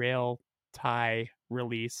Cincinnati Rail Tie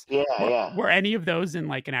release. Yeah, yeah. Were any of those in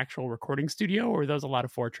like an actual recording studio or were those a lot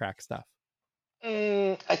of 4-track stuff?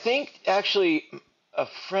 I think actually a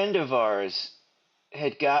friend of ours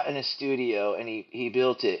had gotten a studio and he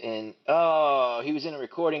built it and oh he was in a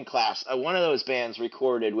recording class. One of those bands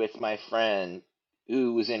recorded with my friend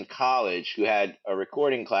who was in college who had a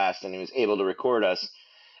recording class and he was able to record us.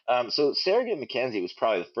 So Surrogate Mackenzie was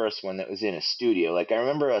probably the first one that was in a studio. Like I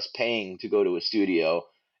remember us paying to go to a studio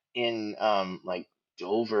in like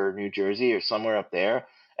Dover, New Jersey or somewhere up there,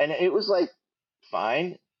 and it was like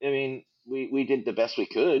fine. I mean, we did the best we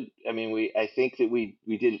could. I mean, I think that we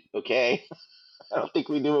did okay. I don't think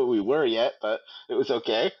we knew what we were yet, but it was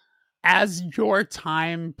okay. As your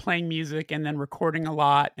time playing music and then recording a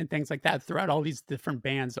lot and things like that throughout all these different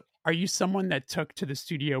bands, are you someone that took to the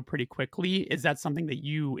studio pretty quickly? Is that something that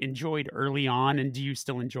you enjoyed early on and do you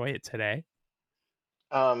still enjoy it today?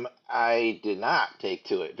 I did not take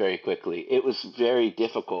to it very quickly. It was very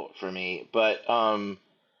difficult for me, but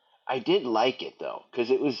I did like it though,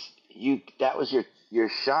 because it was you. That was your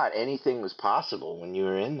shot. Anything was possible when you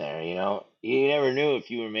were in there. You know, you never knew if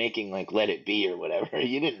you were making like Let It Be or whatever.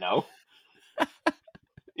 You didn't know.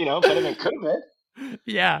 You know, but I mean, could have been.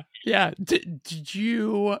 Yeah. Yeah. Did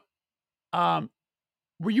you um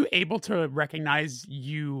were you able to recognize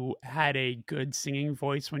you had a good singing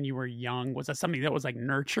voice when you were young? Was that something that was like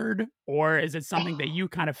nurtured or is it something that you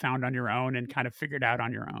kind of found on your own and kind of figured out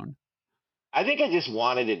on your own? I think I just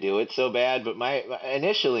wanted to do it so bad, but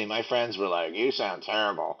initially my friends were like, "You sound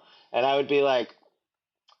terrible," and I would be like,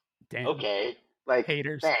 Damn. "Okay, like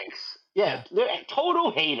Haters. thanks." Yeah, Yeah. they're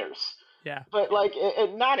total haters, Yeah. but like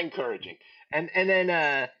not encouraging. And then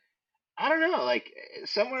I don't know, like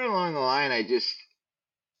somewhere along the line,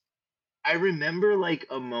 I remember like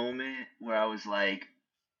a moment where I was like,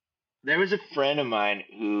 there was a friend of mine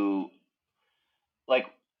who like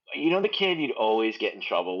the kid you'd always get in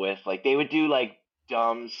trouble with. Like they would do like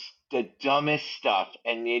the dumbest stuff,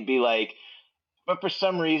 and they'd be like, but for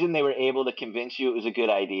some reason they were able to convince you it was a good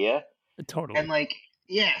idea. And Totally. like,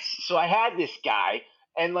 yes, so I had this guy,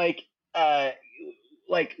 and uh,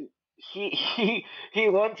 like he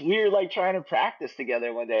once we were like trying to practice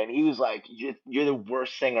together one day, and he was like, "You're the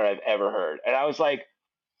worst singer I've ever heard," and I was like,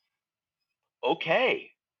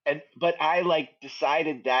 "Okay." And but I like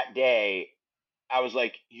decided that day I was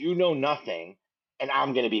like, you know nothing, and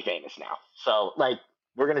I'm gonna be famous now. So like,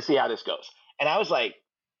 we're gonna see how this goes. And I was like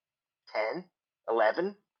 10,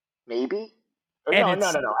 11, maybe. Or And no, no,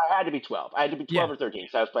 it's no, no. I had to be 12. I had to be 12 yeah. or 13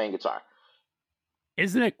 because I was playing guitar.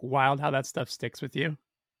 Isn't it wild how that stuff sticks with you?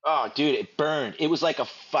 Oh, dude, it burned. It was like a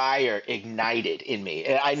fire ignited in me.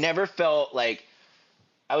 And I never felt like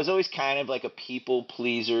I was always kind of like a people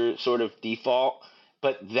pleaser sort of default,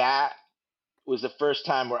 but that was the first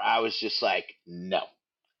time where I was just like, no,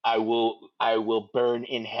 I will burn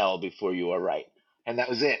in hell before you are right. And that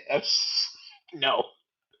was it. No.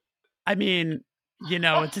 I mean,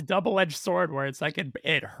 it's a double-edged sword where it's like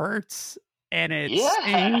it hurts and it Yeah.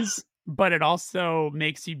 stings, but it also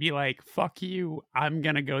makes you be like, "Fuck you, I'm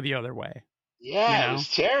gonna go the other way," you Yeah, it know? was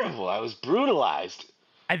terrible. I was brutalized.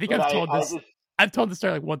 I think But I just I've told this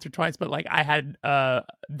story, like, once or twice, but, like, I had,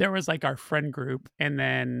 there was, like, our friend group, and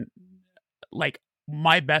then, like,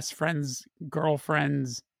 my best friend's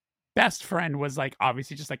girlfriend's best friend was, like,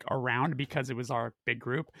 obviously just, like, around because it was our big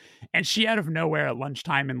group, and she out of nowhere at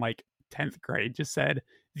lunchtime in, like, 10th grade just said,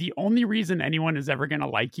 "The only reason anyone is ever gonna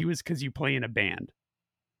like you is because you play in a band."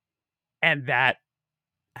 And that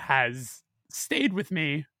has stayed with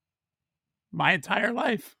me my entire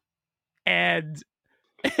life, and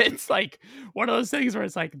it's, like, one of those things where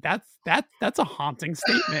it's like, that's a haunting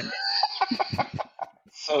statement.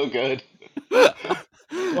 so good.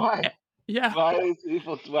 Why? Eh yeah. Why do these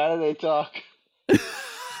people why do they talk?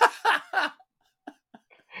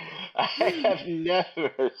 I have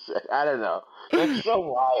never said, I don't know. That's so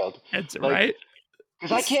wild. It's Like, right?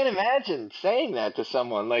 because I can't imagine saying that to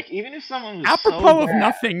someone. Like, even if someone was so Apropos of bad.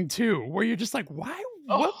 nothing too, where you're just like, "Why?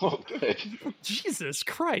 What? Oh, good. Jesus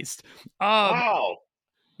Christ." Um, Wow.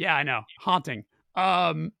 yeah, I know, haunting.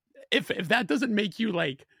 Um, if that doesn't make you,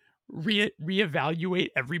 like, reevaluate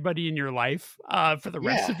everybody in your life, for the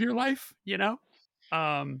rest Yeah. of your life, you know?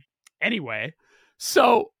 Um, anyway,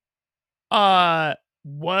 so, uh,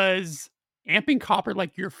 was Amping Copper,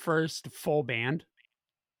 like, your first full band?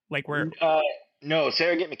 Like, where N- Uh, no,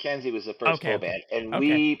 Sarah McKenzie was the first okay, full okay. band, and Okay,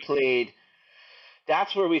 we played.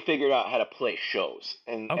 That's where we figured out how to play shows,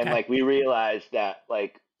 and okay. like we realized that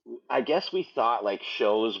like I guess we thought like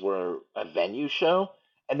shows were a venue show,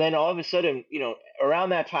 and then all of a sudden, around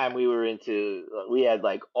that time we had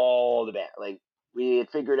like all the band, like we had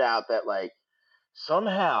figured out that like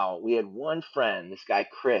somehow we had one friend, this guy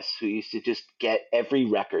Chris, who used to just get every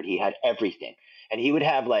record. He had everything, and he would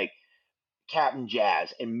have like Captain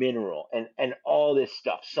Jazz and Mineral and all this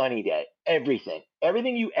stuff, Sunny Day,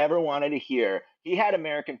 everything you ever wanted to hear. He had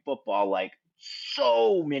American football like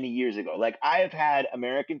so many years ago. Like I have had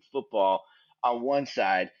American football on one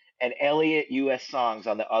side and Elliott U.S. songs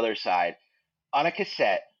on the other side on a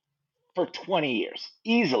cassette for 20 years,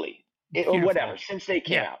 easily, or whatever, Beautiful. since they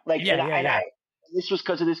came Yeah. out. Like, Yeah, yeah, and yeah. I, this was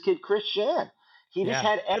because of this kid Chris Shan. He just Yeah.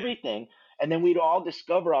 had everything, and then we'd all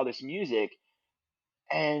discover all this music,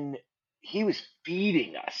 and he was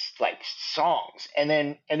feeding us like songs, and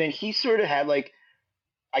then he sort of had like,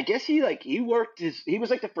 I guess he was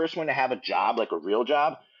like the first one to have a job, like a real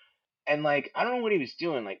job, and like I don't know what he was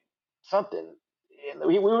doing, like something.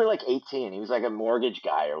 We were like 18. He was like a mortgage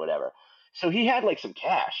guy or whatever. So he had like some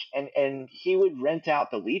cash, and he would rent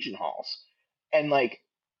out the Legion halls, and like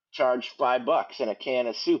charge $5 and a can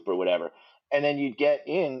of soup or whatever. And then you'd get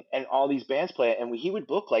in, and all these bands play it, and he would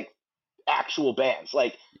book like actual bands,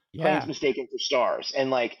 like Planes Yeah. Mistaken for Stars,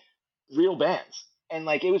 and like real bands. And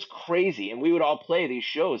like it was crazy, and we would all play these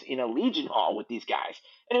shows in a Legion Hall with these guys,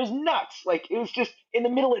 and it was nuts. Like it was just in the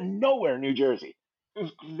middle of nowhere, New Jersey. It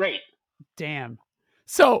was great. Damn.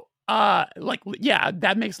 So, like, yeah,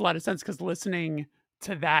 that makes a lot of sense because listening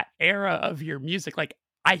to that era of your music, like,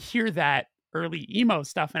 I hear that early emo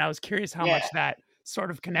stuff, and I was curious how Yeah, much that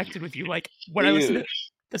sort of connected with you. Like, when I listened to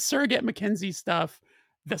huge. the Surrogate McKenzie stuff,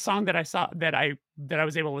 the song that I saw that I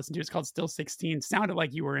was able to listen to is called "Still 16." Sounded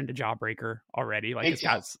like you were into Jawbreaker already. Like, Big it's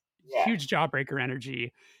got time. Yeah, huge Jawbreaker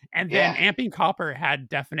energy. And then yeah, Amping Copper had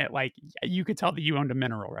definite, like, you could tell that you owned a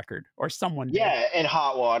Mineral record or someone did. yeah, and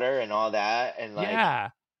Hot Water and all that, and like Yeah.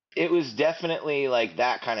 it was definitely like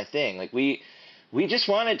that kind of thing. Like we just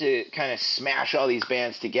wanted to kind of smash all these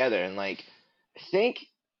bands together, and like I think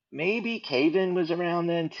maybe Caven was around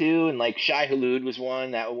then too, and like Shai Hulud was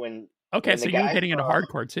one that Okay, when the so you were guy getting into from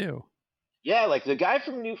hardcore too. yeah, like the guy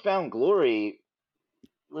from Newfound Glory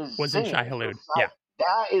was Was in Shai singing for Hulud. Shai. Yeah.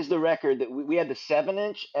 That is the record that we had, the 7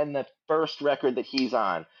 inch and the first record that he's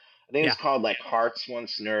on. I think Yeah. it's called like Hearts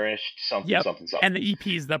Once Nourished, something, Yep. something, something. And the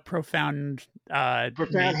EP is the profound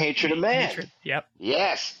Profound Hatred of Man. hatred. Yep.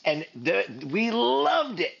 Yes, and we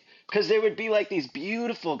loved it because there would be like these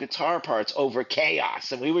beautiful guitar parts over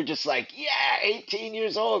chaos, and we were just like, yeah, 18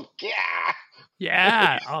 years old, yeah.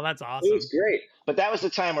 Yeah. Oh, that's It was awesome. great. But that was the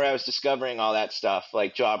time where I was discovering all that stuff,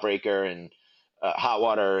 like Jawbreaker and Hot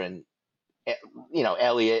Water and eh,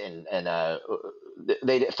 Elliot and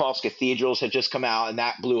False Cathedrals had just come out, and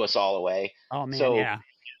that blew us all away. Oh man, So yeah.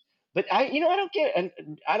 But I don't get, and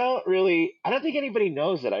I don't think anybody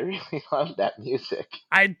knows that I really love that music.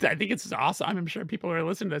 I think it's awesome. I'm sure people who are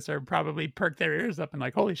listening to this are probably perk their ears up and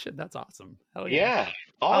like, holy shit, that's awesome. Hell yeah. Yeah,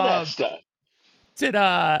 all that Um, stuff.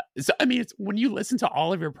 so I mean, it's when you listen to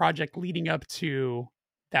all of your project leading up to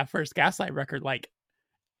that first Gaslight record, like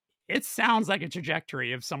it sounds like a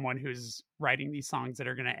trajectory of someone who's writing these songs that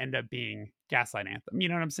are going to end up being Gaslight anthem. You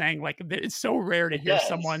know what I'm saying? Like it's so rare to It hear does.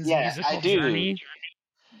 someone's Yeah, I musical do. journey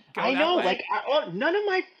go I that know, way. like, none of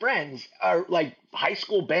my friends are like high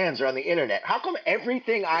school bands are on the internet. How come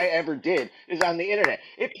everything I ever did is on the internet?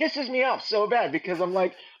 It pisses me off so bad because I'm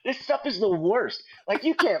like, this stuff is the worst. Like,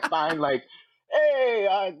 you can't find like,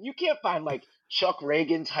 hey, you can't find like Chuck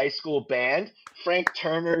Reagan's high school band, Frank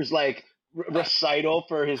Turner's like recital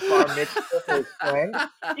for his bar mitzvah for his friend.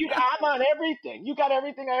 I'm on everything. You got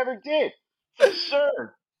everything I ever did. It's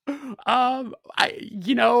absurd.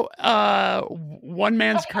 One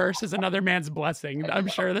man's curse is another man's blessing. I'm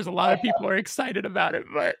sure there's a lot I of people who are excited about it,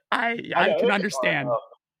 but I I know. can It's understand.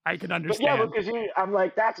 I can But yeah, understand. because I'm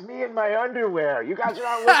like, that's me in my underwear. You guys are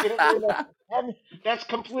not looking at me. That's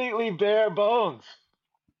completely bare bones.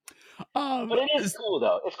 um, But it is s- cool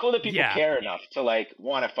though. It's cool that people yeah, care enough to like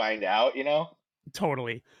want to find out.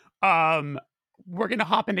 totally. Um, we're gonna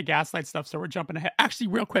hop into Gaslight stuff, so we're jumping ahead. Actually,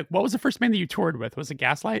 real quick, what was the first band that you toured with? Was it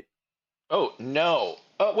Gaslight? Oh no.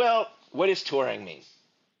 Well, what does touring mean?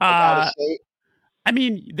 Like out of Uh, state? I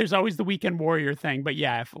mean, there's always the weekend warrior thing, but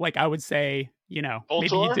yeah, if, like I would say, Full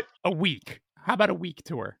maybe you tour? did a week. How about a week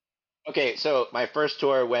tour? Okay, so my first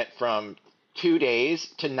tour went from 2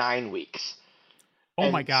 days to 9 weeks.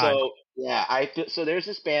 Oh my And god. so yeah, so there's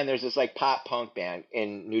this band, there's this like pop punk band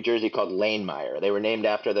in New Jersey called Lane Meyer. They were named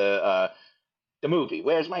after the movie.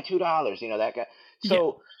 Where's my $2? That guy. Yeah.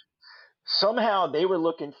 So somehow they were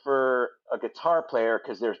looking for a guitar player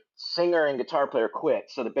because their singer and guitar player quit.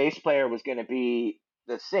 So the bass player was going to be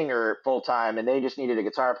the singer full time, and they just needed a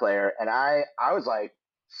guitar player. And I was like,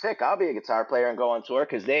 sick, I'll be a guitar player and go on tour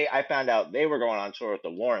because I found out they were going on tour with the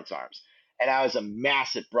Lawrence Arms, and I was a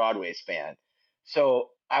massive Broadway's fan. So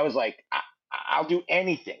I was like, I'll do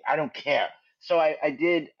anything. I don't care. So I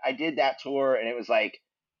did that tour, and it was like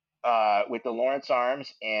with the Lawrence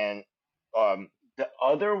Arms and um, the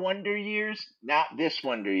other Wonder Years, not this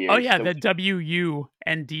Wonder Oh Years. yeah, the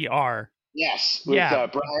WUNDR. Yes, with Yeah,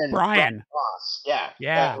 Brian Brian. Ross. Yeah,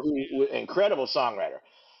 Yeah. incredible songwriter.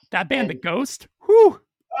 That band, The And Ghost. Whew.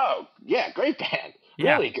 oh yeah, great band,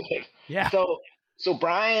 Yeah. really good. Yeah. So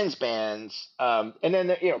Brian's bands, and then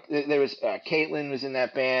there was Caitlin was in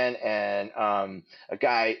that band, and a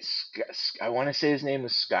guy I want to say his name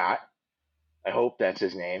was Scott. I hope that's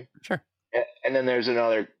his name. Sure. And then there's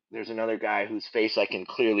another guy whose face I can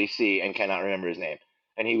clearly see and cannot remember his name,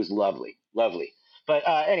 and he was lovely, lovely. But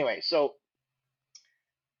anyway, so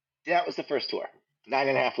that was the first tour,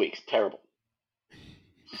 9.5 weeks, terrible,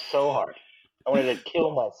 so hard. I wanted to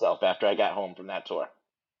kill myself after I got home from that tour.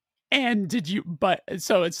 And did you, but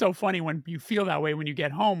so it's so funny when you feel that way when you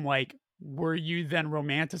get home, like, were you then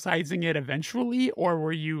romanticizing it eventually? Or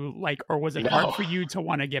were you like, or was it hard No, for you to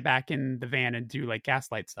want to get back in the van and do like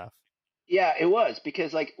Gaslight stuff? yeah, it was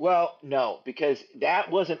because like, well, no, because that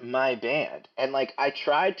wasn't my band, and like I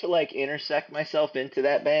tried to like intersect myself into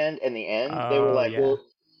that band. In the end, they were Oh, like, yeah. well,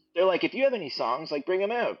 they're like, if you have any songs, like bring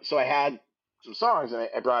them out. So I had some songs, and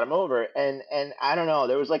I brought them over, and I don't know,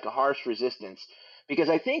 there was like a harsh resistance because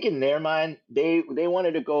I think in their mind they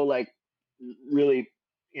wanted to go like really,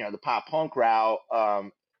 the pop punk route,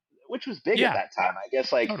 which was big at Yeah, that time. I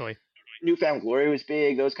guess like totally. Newfound Glory was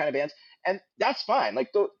big, those kind of bands, and that's fine.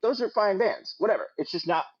 Like those are fine bands, whatever. It's just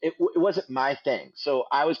not. It wasn't my thing. So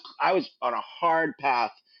I was on a hard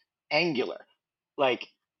path, Angular, like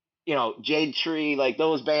Jade Tree, like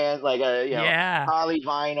those bands, like Yeah.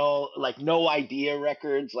 Polyvinyl, like No Idea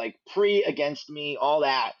Records, like Pre Against Me, all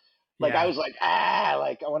that. Like I Yeah. was like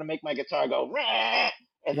like I want to make my guitar go rah,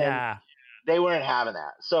 and then Yeah. they weren't having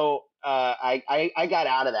that. So I got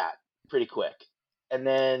out of that pretty quick. And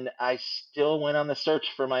then I still went on the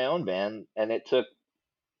search for my own band, and it took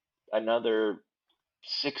another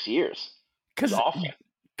 6 years. It was Cause awful.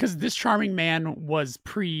 because This Charming Man was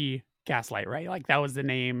pre Gaslight, right? Like that was the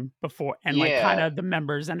name before, and like kind Yeah, of the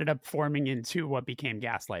members ended up forming into what became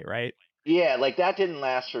Gaslight, right? yeah, like that didn't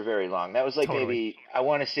last for very long. That was like Totally. maybe I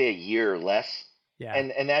want to say a year or less, Yeah.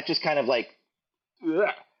 and that just kind of like, ugh,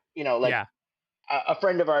 like Yeah. a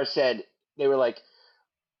friend of ours said they were like,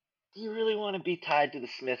 "Do you really want to be tied to the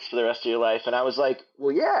Smiths for the rest of your life?" And I was like,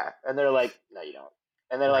 "Well, yeah." And they're like, "No, you don't."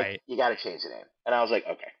 And they're like, Right. "You got to change the name." And I was like,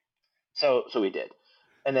 "Okay." So we did,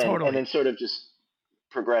 and then Totally. sort of just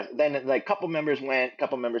progressed. Then like a couple members went, a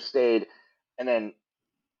couple members stayed, and then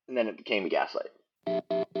and then it became Gaslight.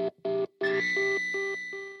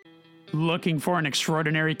 Looking for an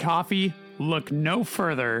extraordinary coffee? Look no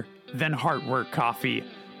further than Heartwork Coffee.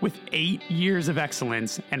 With 8 years of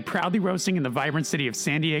excellence and proudly roasting in the vibrant city of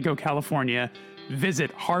San Diego, California,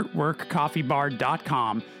 visit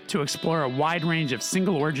heartworkcoffeebar.com to explore a wide range of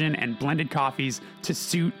single origin and blended coffees to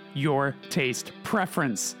suit your taste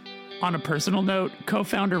preference. On a personal note,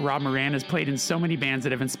 co-founder Rob Moran has played in so many bands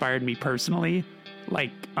that have inspired me personally,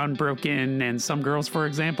 like Unbroken and Some Girls, for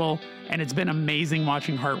example, and it's been amazing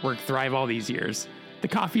watching Heartwork thrive all these years. The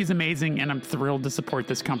coffee is amazing, and I'm thrilled to support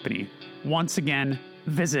this company. Once again,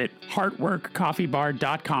 visit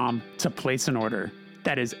heartworkcoffeebar.com to place an order.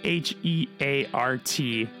 That is HEART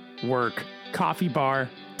work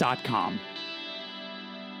coffeebar.com.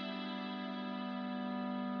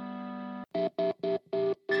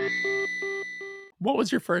 What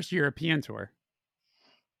was your first European tour?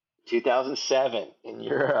 2007 in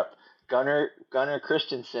Europe. Gunnar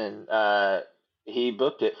Christensen, he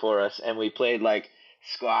booked it for us, and we played like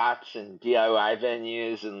squats and DIY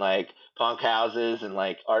venues and like punk houses and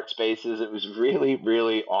like art spaces. It was really,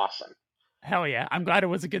 really awesome. Hell yeah! I'm glad it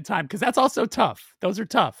was a good time because that's also tough. Those are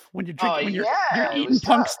tough when you're drinking, when you're Yeah, it eating was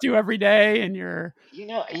punk tough. stew every day, and you're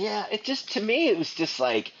Yeah. It just to me, it was just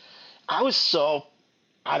like I was so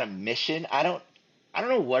on a mission. I don't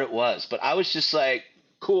know what it was, but I was just like,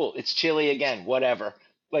 cool, it's chilly again, whatever.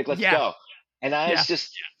 Like, let's yeah, go. And yeah.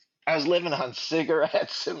 I was living on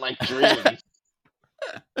cigarettes and like dreams.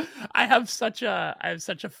 I have such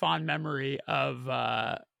a fond memory of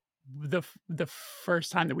the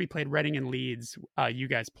first time that we played Reading and Leeds. You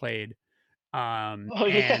guys played, Oh and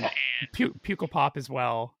yeah, Pukal Pop as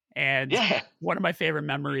well. And yeah. one of my favorite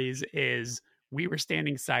memories is we were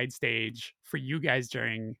standing side stage for you guys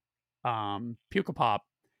during Pukal Pop,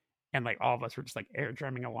 and like all of us were just like air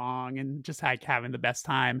drumming along and just like having the best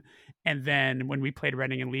time. And then when we played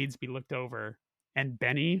Reading and Leeds, we looked over and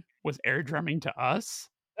Benny was air drumming to us,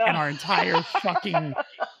 and our entire fucking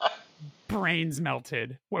brains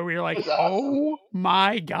melted where we were It like, was awesome. oh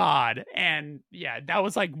my God. And yeah, that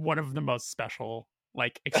was like one of the most special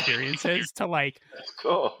like experiences to like That's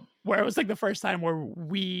cool. where it was like the first time where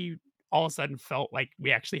we all of a sudden felt like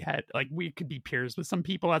we actually had like we could be peers with some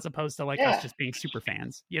people as opposed to like us Yeah. just being super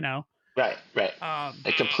fans, you know? Right, right. Um,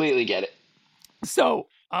 I completely get it. so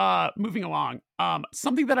moving along,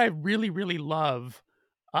 something that I really, really love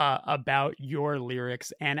about your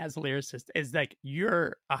lyrics and as a lyricist is like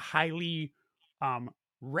you're a highly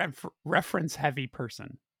reference heavy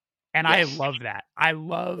person. And I Yes. love that. I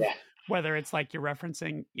love Yeah. whether it's like you're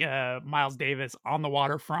referencing Miles Davis on the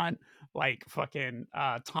waterfront, like fucking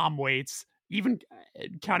Tom Waits, even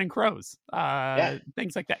Counting Crows, Yeah.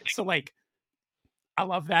 things like that. So like, I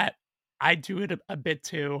love that. I do it a bit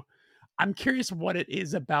too. I'm curious what it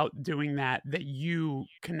is about doing that that you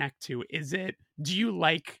connect to. Do you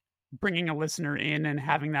like bringing a listener in and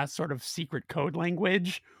having that sort of secret code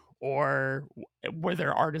language? Or were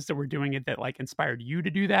there artists that were doing it that like inspired you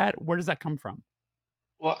to do that? Where does that come from?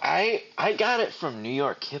 Well, I got it from New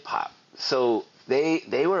York hip hop. So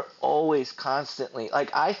they were always constantly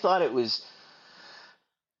like I thought it was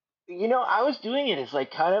I was doing it as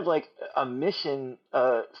like kind of like a mission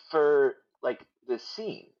for like the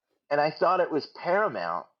scene. And I thought it was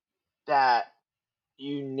paramount that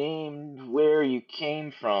you named where you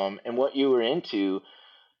came from and what you were into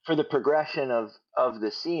for the progression of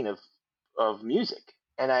the scene of music.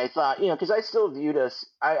 And I thought, because I still viewed us,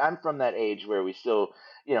 I'm from that age where we still,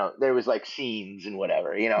 there was like scenes and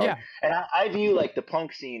whatever, Yeah, and I view like the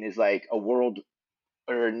punk scene as like a world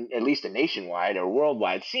or at least a nationwide or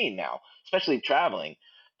worldwide scene now, especially traveling.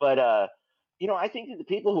 But I think that the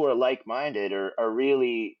people who are like-minded are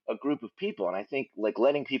really a group of people, and I think like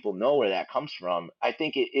letting people know where that comes from. I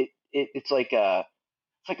think it's like a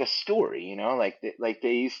story, like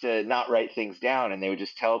they used to not write things down and they would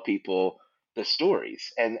just tell people the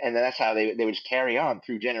stories, and that's how they would just carry on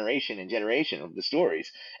through generation and generation of the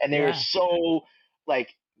stories, and they were yeah. so like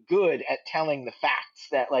good at telling the facts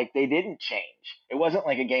that like they didn't change. It wasn't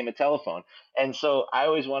like a game of telephone, and so I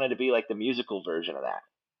always wanted to be like the musical version of that.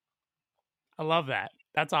 I love that.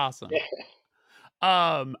 That's awesome.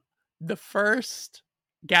 Yeah. Um, the first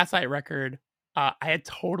Gaslight record, I had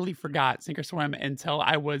totally forgot Sink or Swim until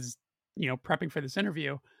I was, prepping for this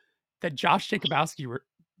interview that Josh Jacobowski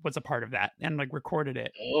was a part of that and like recorded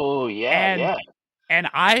it. Oh yeah, And yeah, and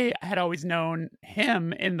I had always known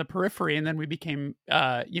him in the periphery, and then we became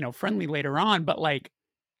friendly later on, but like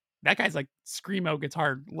that guy's like screamo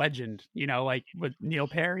guitar legend, like with Neil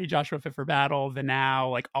Perry, Joshua Fit for Battle, The Now,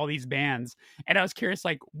 like all these bands. And I was curious,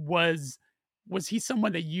 like, was he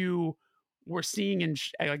someone that you were seeing and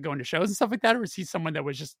like going to shows and stuff like that, or was he someone that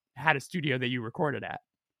was just had a studio that you recorded at?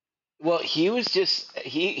 Well, he was just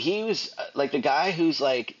he was like the guy who's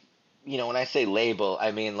like, when I say label,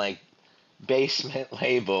 I mean like basement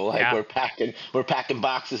label. Like Yeah, we're packing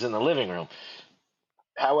boxes in the living room.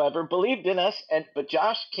 However, believed in us, and but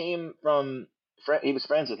Josh came from he was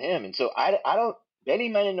friends with him, and so I don't. Benny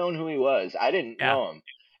might have known who he was. I didn't yeah. know him,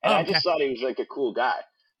 and Oh, I okay. just thought he was like a cool guy.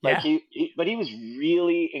 Like Yeah, but he was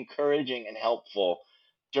really encouraging and helpful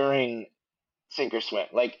during sink or swim.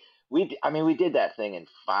 Like I mean, we did that thing in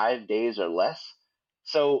 5 days or less,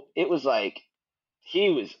 so it was like he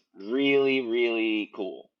was really, really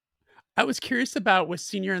cool. I was curious about with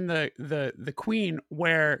Senior and the Queen,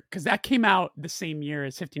 where because that came out the same year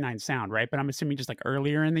as 59 Sound, right? But I'm assuming just like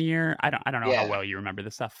earlier in the year. I don't know how Yeah, well you remember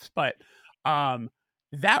this stuff, but um,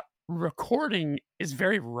 that recording is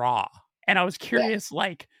very raw, and I was yeah. curious,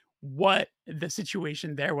 like, what the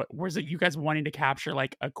situation there what was it you guys wanting to capture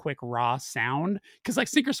like a quick raw sound because like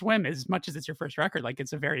Sink or Swim, as much as it's your first record, like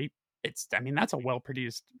it's I mean that's a well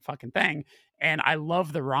produced fucking thing, and I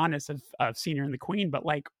love the rawness of Senior and the Queen, but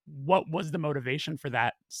like, what was the motivation for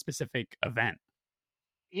that specific event?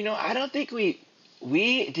 I don't think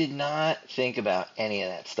we did not think about any of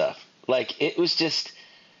that stuff. Like it was just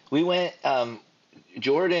we went.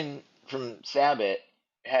 Jordan from Sabbath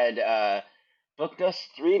had booked us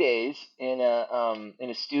 3 days in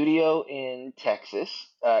a studio in Texas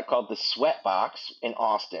called the Sweat Box in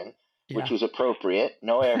Austin, which Yeah, was appropriate.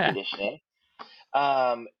 No air conditioning.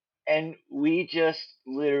 Um, and we just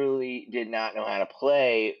literally did not know how to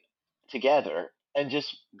play together and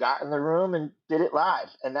just got in the room and did it live.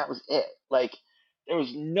 And that was it. Like there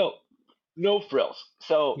was no frills.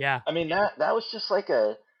 So, yeah, I mean, that was just like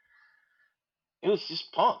it was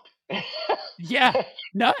just punk. it yeah.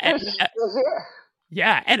 No, was yeah.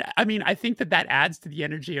 yeah, and I mean, I think that adds to the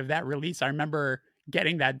energy of that release. I remember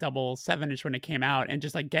getting that double 7-inch when it came out and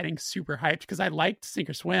just, like, getting super hyped because I liked Sink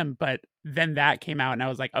or Swim, but then that came out and I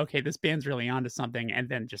was like, "Okay, this band's really onto something," and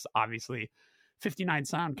then just obviously 59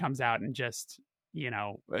 Sound comes out and just,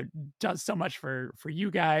 does so much for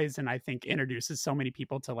you guys, and I think introduces so many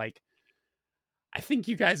people to, like, I think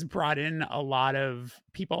you guys brought in a lot of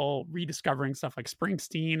people rediscovering stuff like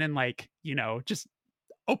Springsteen and, like, just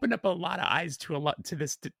opened up a lot of eyes to a lot to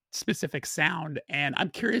this specific sound, and I'm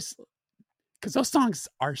curious because those songs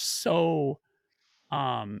are so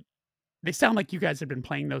um they sound like you guys have been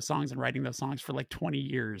playing those songs and writing those songs for like 20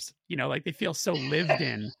 years, like they feel so lived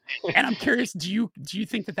in, and I'm curious, do you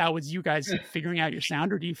think that was you guys figuring out your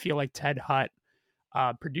sound, or do you feel like Ted Hutt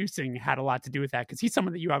producing had a lot to do with that because he's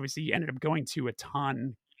someone that you obviously ended up going to a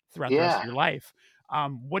ton throughout the rest of Yeah. your life?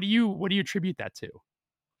 What do you attribute that to?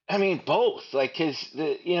 I mean, both. Like, cause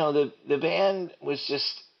the band was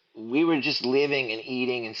just we were just living and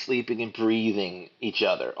eating and sleeping and breathing each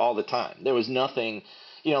other all the time. There was nothing,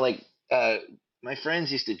 like my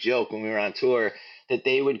friends used to joke when we were on tour that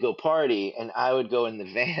they would go party and I would go in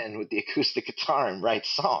the van with the acoustic guitar and write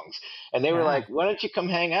songs. And they were Yeah, like, "Why don't you come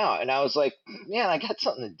hang out?" And I was like, "Man, I got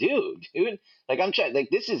something to do, dude. Like, I'm trying. Like,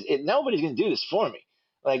 this is it. Nobody's gonna do this for me.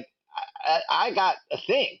 Like, I got a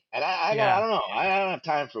thing, and I yeah, don't know. I don't have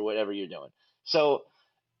time for whatever you're doing. So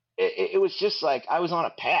it was just like I was on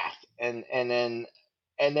a path, and then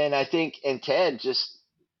I think and Ted just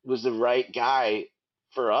was the right guy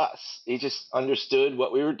for us. He just understood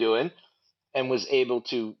what we were doing and was able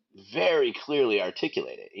to very clearly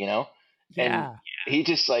articulate it. And yeah, he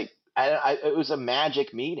just like it was a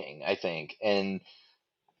magic meeting, I think, and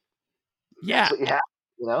that's yeah. what you have.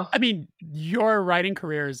 I mean, your writing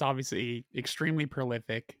career is obviously extremely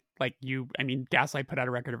prolific. Like I mean, Gaslight put out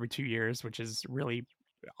a record every 2 years, which is really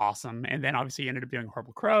awesome. And then obviously you ended up doing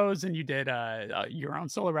Horrible Crows, and you did your own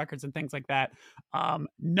solo records and things like that.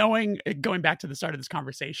 Knowing Going back to the start of this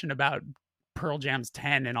conversation about Pearl Jam's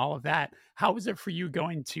 10 and all of that, how was it for you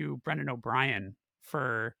going to Brendan O'Brien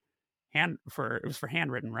for it was for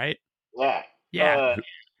Handwritten, right? Yeah, Yeah.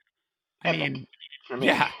 I epic mean, for me.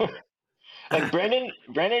 yeah. Like Brendan's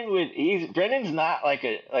not like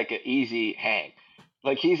a easy hang.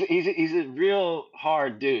 Like he's a real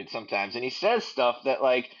hard dude sometimes, and he says stuff that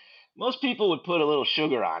like most people would put a little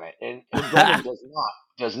sugar on it, and Brendan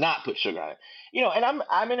does not put sugar on it. And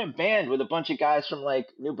I'm in a band with a bunch of guys from like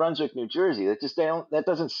New Brunswick, New Jersey that just they don't that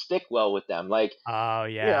doesn't stick well with them. Like Oh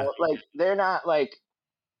yeah. like they're not like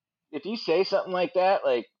if you say something like that,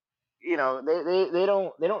 like they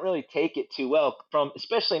don't really take it too well from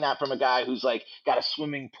especially not from a guy who's like got a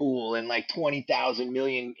swimming pool and like 20,000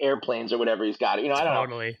 million airplanes or whatever he's got. I don't know,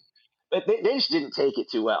 Totally. but they just didn't take it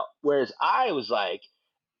too well. Whereas I was like,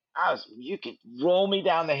 you could roll me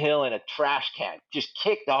down the hill in a trash can. Just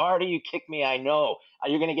kick. The harder you kick me, I know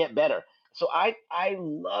you're going to get better. So I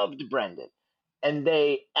loved Brendan, and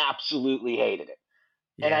they absolutely hated it.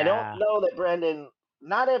 And I don't Yeah. know that Brendan.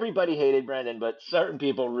 Not everybody hated Brendan, but certain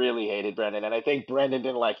people really hated Brendan, and I think Brendan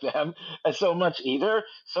didn't like them so much either.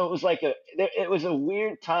 So it was like it was a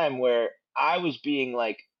weird time where I was being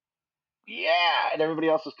like, yeah, and everybody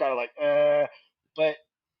else was kind of like, but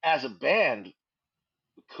as a band,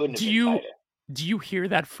 we couldn't have Do been you tighter. do you hear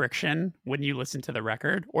that friction when you listen to the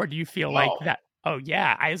record, or do you feel like No. that? Oh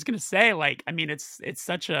yeah, I was gonna say, like, I mean, it's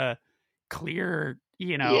such a clear,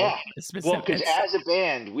 Yeah. Well, specific. because as a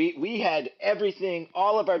band, we had everything,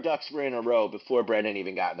 all of our ducks were in a row before Brendan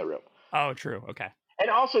even got in the room. Oh, true. Okay. And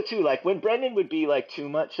also too, like when Brendan would be like too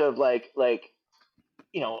much of like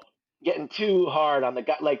you know getting too hard on the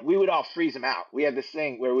guy, like we would all freeze him out. We had this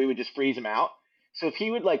thing where we would just freeze him out. So if he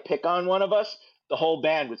would like pick on one of us, the whole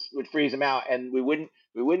band would freeze him out, and we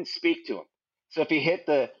wouldn't speak to him. So if he hit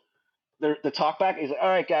the talk back, he's like, all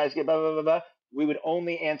right guys, get blah blah blah blah. We would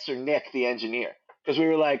only answer Nick, the engineer, because we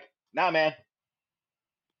were like, nah man, if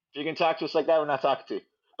you're gonna talk to us like that, we're not talking to you.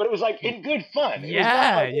 But it was like Y- in good fun. It was not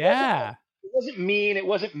Yeah, like yeah, it wasn't mean. It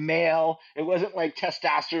wasn't male. It wasn't like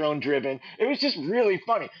testosterone driven. It was just really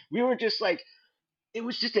funny. We were just like it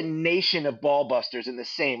was just a nation of ball busters in the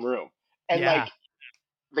same room, and yeah, like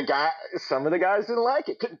the guy, some of the guys didn't like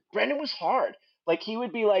it. Brendan was hard. Like he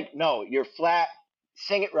would be like, "No, you're flat.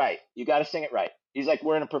 Sing it right. You got to sing it right." He's like,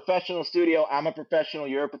 "We're in a professional studio. I'm a professional.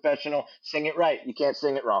 You're a professional. Sing it right. You can't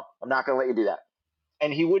sing it wrong. I'm not gonna let you do that."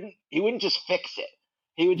 And he wouldn't just fix it.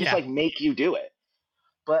 He would just yeah. like make you do it.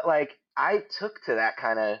 But like I took to that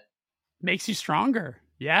kind of Makes you stronger.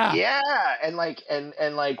 Yeah. yeah, and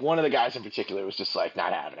like one of the guys in particular was just like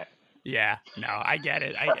not having it. Yeah, no, I get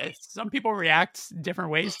it. Some people react different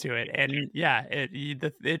ways to it, and yeah,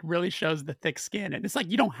 it really shows the thick skin. And it's like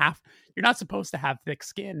you're not supposed to have thick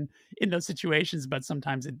skin in those situations, but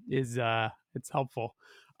sometimes it is it's helpful.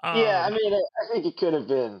 Yeah, I Um, mean, I think it could have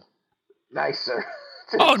been nicer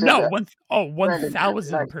oh to no, the one Brandon could have been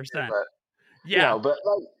thousand nicer, percent. but Yeah, but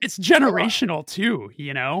like it's I don't. generational too,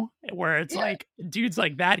 where it's Yeah, like dudes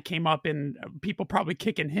like that came up and people probably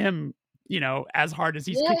kicking him, as hard as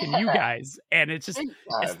he's kicking you yeah, guys. And big it's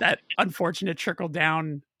time. that unfortunate trickle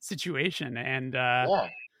down situation. And Yeah.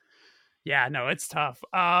 yeah, no, it's tough.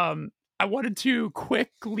 I wanted to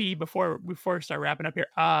quickly before we start wrapping up here.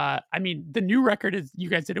 I mean, the new record is you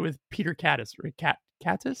guys did it with Peter Catus, right?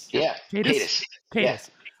 Catus? Yeah, Catus? Cadis. Yeah. Catus.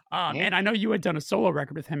 Hmm. And I know you had done a solo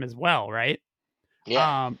record with him as well, right?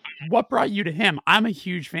 Yeah. What brought you to him? I'm a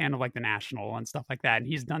huge fan of like the National and stuff like that, and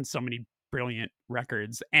he's done so many brilliant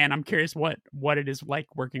records. And I'm curious what it is like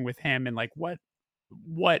working with him, and like what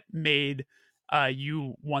made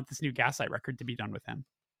you want this new Gaslight record to be done with him.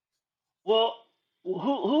 Well,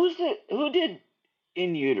 who did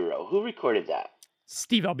In Utero? Who recorded that?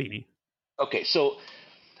 Steve Albini. Okay, so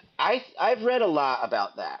I've read a lot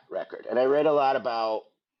about that record, and I read a lot about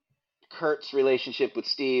Kurt's relationship with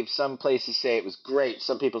Steve. Some places say it was great.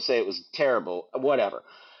 Some people say it was terrible. Whatever.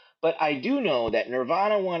 But I do know that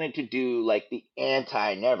Nirvana wanted to do like the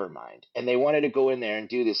anti Nevermind, and they wanted to go in there and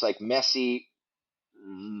do this like messy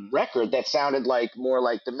record that sounded like more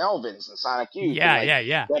like the Melvins and Sonic Youth and Yeah, like yeah,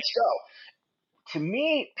 yeah, let's go. To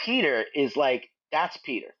me, Peter is like that's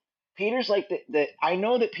Peter. Peter's like the I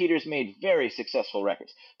know that Peter's made very successful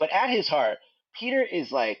records, but at his heart, Peter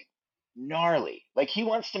is like gnarly. Like he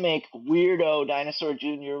wants to make weirdo Dinosaur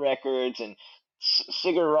Jr. records and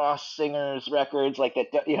Sigur Ross singers records like that.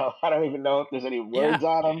 I don't even know if there's any yeah, words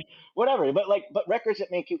on them. Whatever, but records that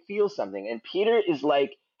make you feel something. And Peter is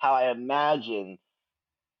like how I imagine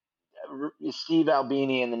Steve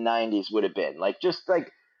Albini in the '90s would have been. Like just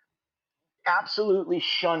like absolutely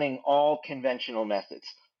shunning all conventional methods,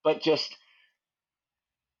 but just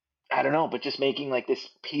I don't know, but just making like this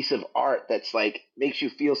piece of art that's like makes you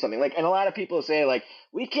feel something. Like, and a lot of people say like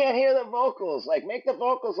we can't hear the vocals, like make the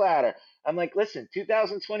vocals louder. I'm like, listen,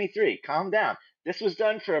 2023, calm down. This was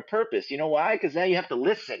done for a purpose. You know why? Because now you have to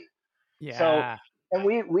listen. So, yeah, and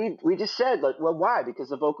we just said like, well, why? Because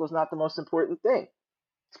the vocal is not the most important thing.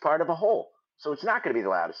 It's part of a whole. So it's not going to be the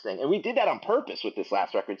loudest thing. And we did that on purpose with this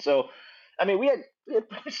last record. So, I mean, we had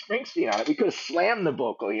Springsteen on it. We could have slammed the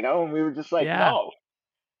vocal, and we were just like, yeah, no,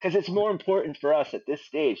 because it's more important for us at this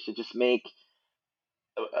stage to just make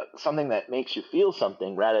something that makes you feel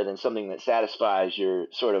something rather than something that satisfies your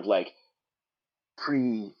sort of like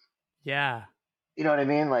pre, yeah, you know what I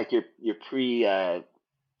mean? Like your pre, your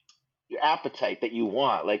appetite that you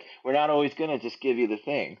want. Like we're not always going to just give you the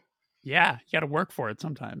thing. yeah. You got to work for it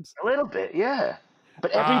sometimes. A little bit, yeah.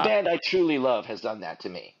 But every Uh, band I truly love has done that to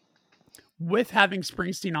me. With having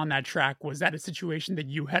Springsteen on that track, was that a situation that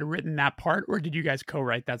you had written that part, or did you guys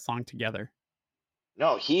co-write that song together?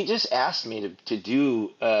 No, he just asked me to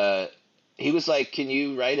do. He was like, "Can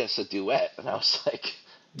you write us a duet?" And I was like,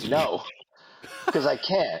 "No, because I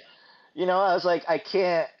can't." I was like, "I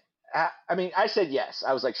can't." I mean, I said yes.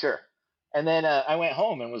 I was like, "Sure." And then I went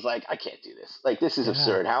home and was like, "I can't do this. Like, this is Yeah.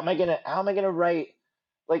 absurd. How am I gonna write?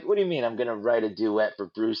 Like, what do you mean I'm gonna write a duet for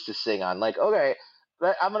Bruce to sing on? Like, okay,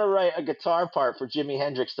 I'm gonna write a guitar part for Jimi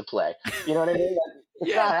Hendrix to play. You know what I mean? Like, it's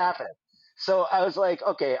Yeah. not happening." So I was like,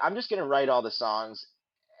 "Okay, I'm just gonna write all the songs,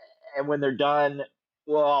 and when they're done,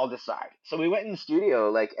 we'll all decide." So we went in the studio,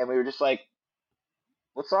 like, and we were just like,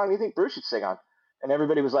 "What song do you think Bruce should sing on?" And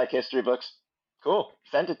everybody was like, "History books." Cool.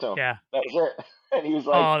 Sent it to him. Yeah. That was it. And he was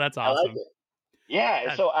like, Oh, that's "I like awesome. it." Yeah. And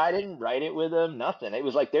That so I didn't write it with him. Nothing. It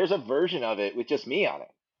was like there's a version of it with just me on it.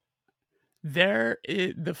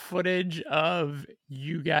 the footage of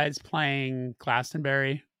you guys playing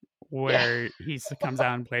Glastonbury Yeah. where comes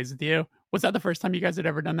out and plays with you. Was that the first time you guys had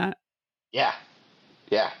ever done that? Yeah.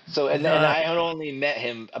 Yeah. So and The I had only met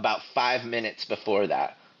him about 5 minutes before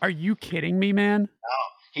that. Are you kidding me, man? Oh,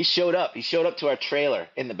 he showed up. He showed up to our trailer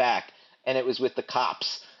in the back, and it was with the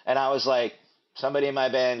cops. And I was like, somebody in my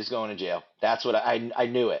band is going to jail. That's what I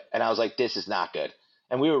knew it. And I was like, this is not good.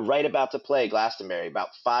 And we were right about to play Glastonbury about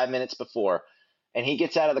 5 minutes before. And he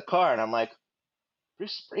gets out of the car, and I'm like,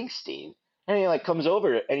 Bruce Springsteen. And he like comes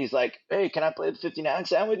over and he's like, "Hey, can I play the 59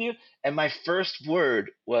 sound with you?" And my first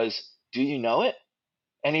word was, "Do you know it?"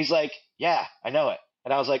 And he's like, "Yeah, I know it."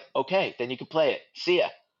 And I was like, "Okay, then you can play it. See ya."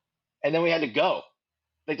 And then we had to go.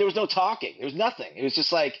 Like there was no talking. There was nothing. It was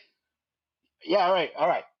just like, "Yeah, all right, all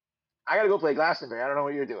right. I gotta go play Glastonbury. I don't know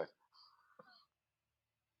what you're doing."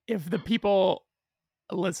 If the people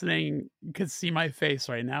listening could see my face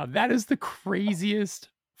right now, that is the craziest It,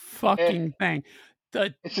 fucking thing.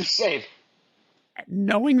 The it's insane.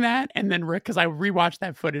 Knowing that, and then Rick, because I rewatched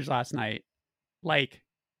that footage last night, like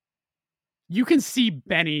you can see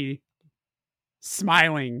Benny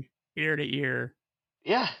smiling ear to ear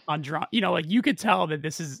Yeah. on draw. Like you could tell that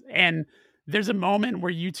this is. And there's a moment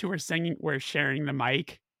where you two are singing, we're sharing the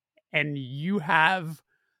mic, and you have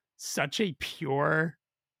such a pure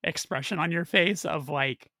expression on your face of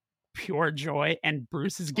like pure joy, and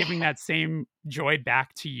Bruce is giving that same joy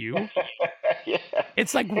back to you. Yeah.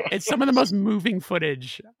 It's like it's some of the most moving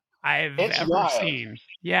footage I've It's ever wild. seen.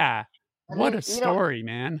 Yeah. I What mean, a story,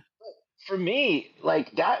 man. for me,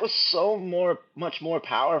 like that was so much more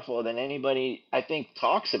powerful than anybody I think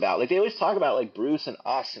talks about. Like they always talk about like Bruce and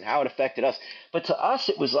us and how it affected us. But to us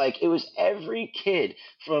it was like it was every kid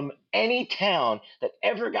from any town that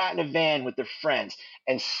ever got in a van with their friends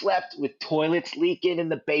and slept with toilets leaking in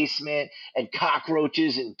the basement and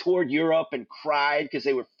cockroaches and toured Europe and cried because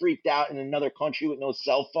they were freaked out in another country with no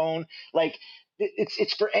cell phone. Like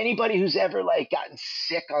it's for anybody who's ever like gotten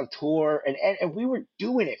sick on tour, and we were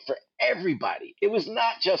doing it for everybody. It was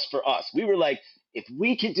not just for us. We were like, if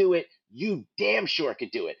we could do it, you damn sure could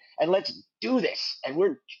do it, and let's do this. And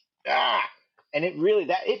we're ah, and it really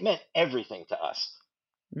that it meant everything to us.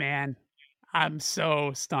 Man, I'm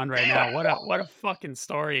so stunned right now. What a fucking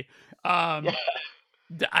story. Yeah, Um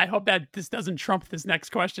I hope that this doesn't trump this next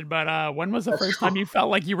question, but when was the that's first cool. time you felt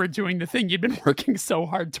like you were doing the thing you'd been working so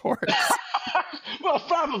hard towards? Well,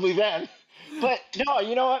 probably then. But no,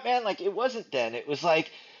 you know what, man? Like it wasn't then. It was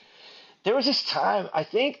like there was this time. I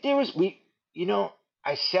think there was we. You know,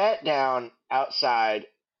 I sat down outside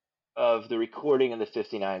of the recording of the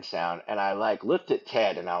 59 sound, and I like looked at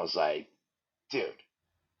Ted and I was like, dude,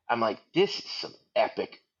 I'm like, this is some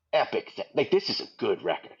epic thing. Like, this is a good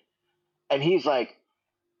record. And he's like,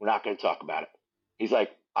 we're not going to talk about it. He's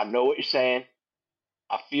like, I know what you're saying.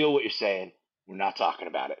 I feel what you're saying. We're not talking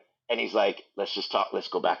about it. And he's like, let's just talk. Let's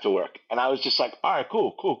go back to work. And I was just like, all right,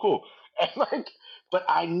 cool, cool, cool. And like, but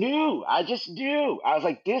I just knew. I was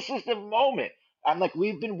like, this is the moment. I'm like,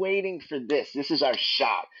 we've been waiting for this. This is our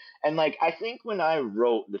shot. And like, I think when I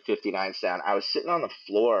wrote the 59 sound, I was sitting on the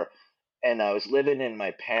floor and I was living in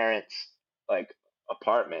my parents' like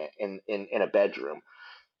apartment in a bedroom.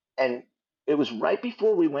 And it was right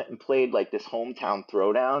before we went and played like this hometown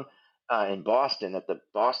throwdown in Boston that the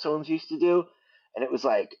Boston's used to do, and it was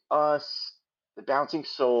like us, the Bouncing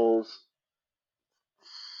Souls,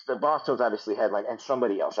 the Boston's obviously headline, and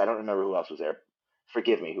somebody else. I don't remember who else was there.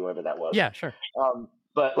 Forgive me, whoever that was. Yeah, sure.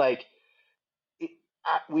 But like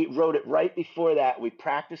we wrote it right before that. We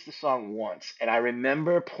practiced the song once, and I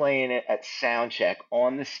remember playing it at sound check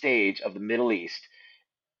on the stage of the Middle East,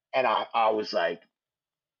 and I was like,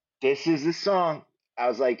 this is the song. I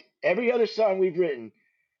was like, every other song we've written,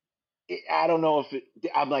 I don't know if it,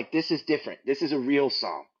 I'm like, this is different. This is a real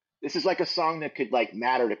song. This is like a song that could like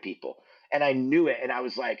matter to people. And I knew it, and I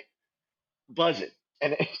was like buzzing.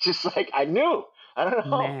 And it's just like I knew. I don't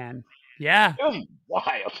know. Man. Yeah. It was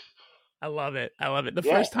wild. I love it. I love it. Yeah. The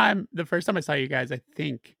first time I saw you guys, I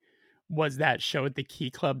think, was that show at the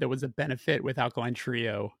Key Club that was a benefit with Alkaline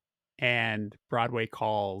Trio and Broadway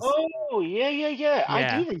Calls. Oh, yeah, yeah, yeah. I do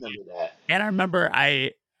Yeah. remember that. And I remember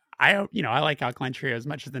I like Alkaline Trio as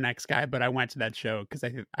much as the next guy, but I went to that show because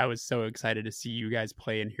I was so excited to see you guys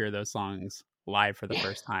play and hear those songs live for the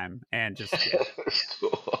first time. And just, yeah, That's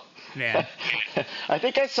cool. man. I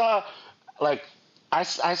think I saw like I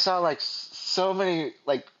saw like so many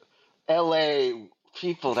like LA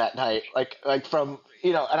people that night, like from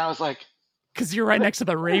and I was like, Because you're right next to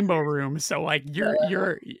the Rainbow Room, so like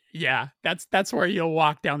yeah, that's where you'll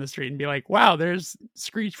walk down the street and be like, wow, there's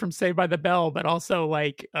Screech from Saved by the Bell, but also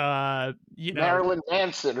like Marilyn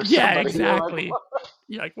Manson or yeah, somebody. exactly.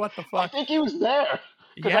 You're like, what the I fuck? think he was there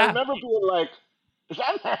because I Yeah, remember being like, is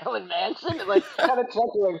that Marilyn Manson? And like kind of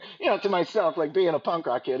chuckling, to myself, like being a punk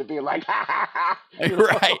rock kid and being like, ha ha ha,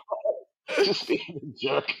 right, just being a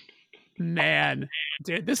jerk. man,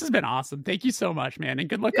 dude, this has been awesome. Thank you so much, man, and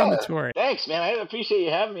good luck Yeah, on the tour. thanks, man. I appreciate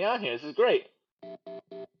you having me on here. This is great.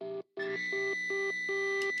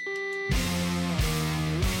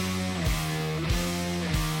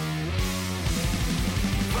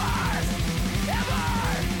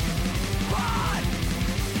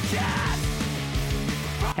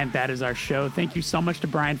 And that is our show. Thank you so much to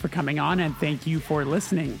Brian for coming on, and thank you for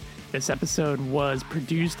listening. This episode was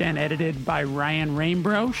produced and edited by Ryan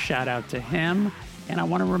Rainbow. Shout out to him. And I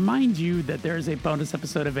want to remind you that there is a bonus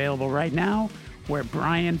episode available right now where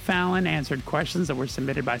Brian Fallon answered questions that were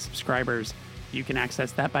submitted by subscribers. You can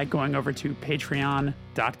access that by going over to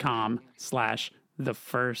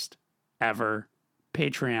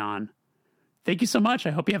patreon.com/thefirsteverpatreon. Thank you so much.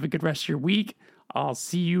 I hope you have a good rest of your week. I'll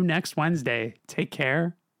see you next Wednesday. Take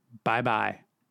care. Bye-bye.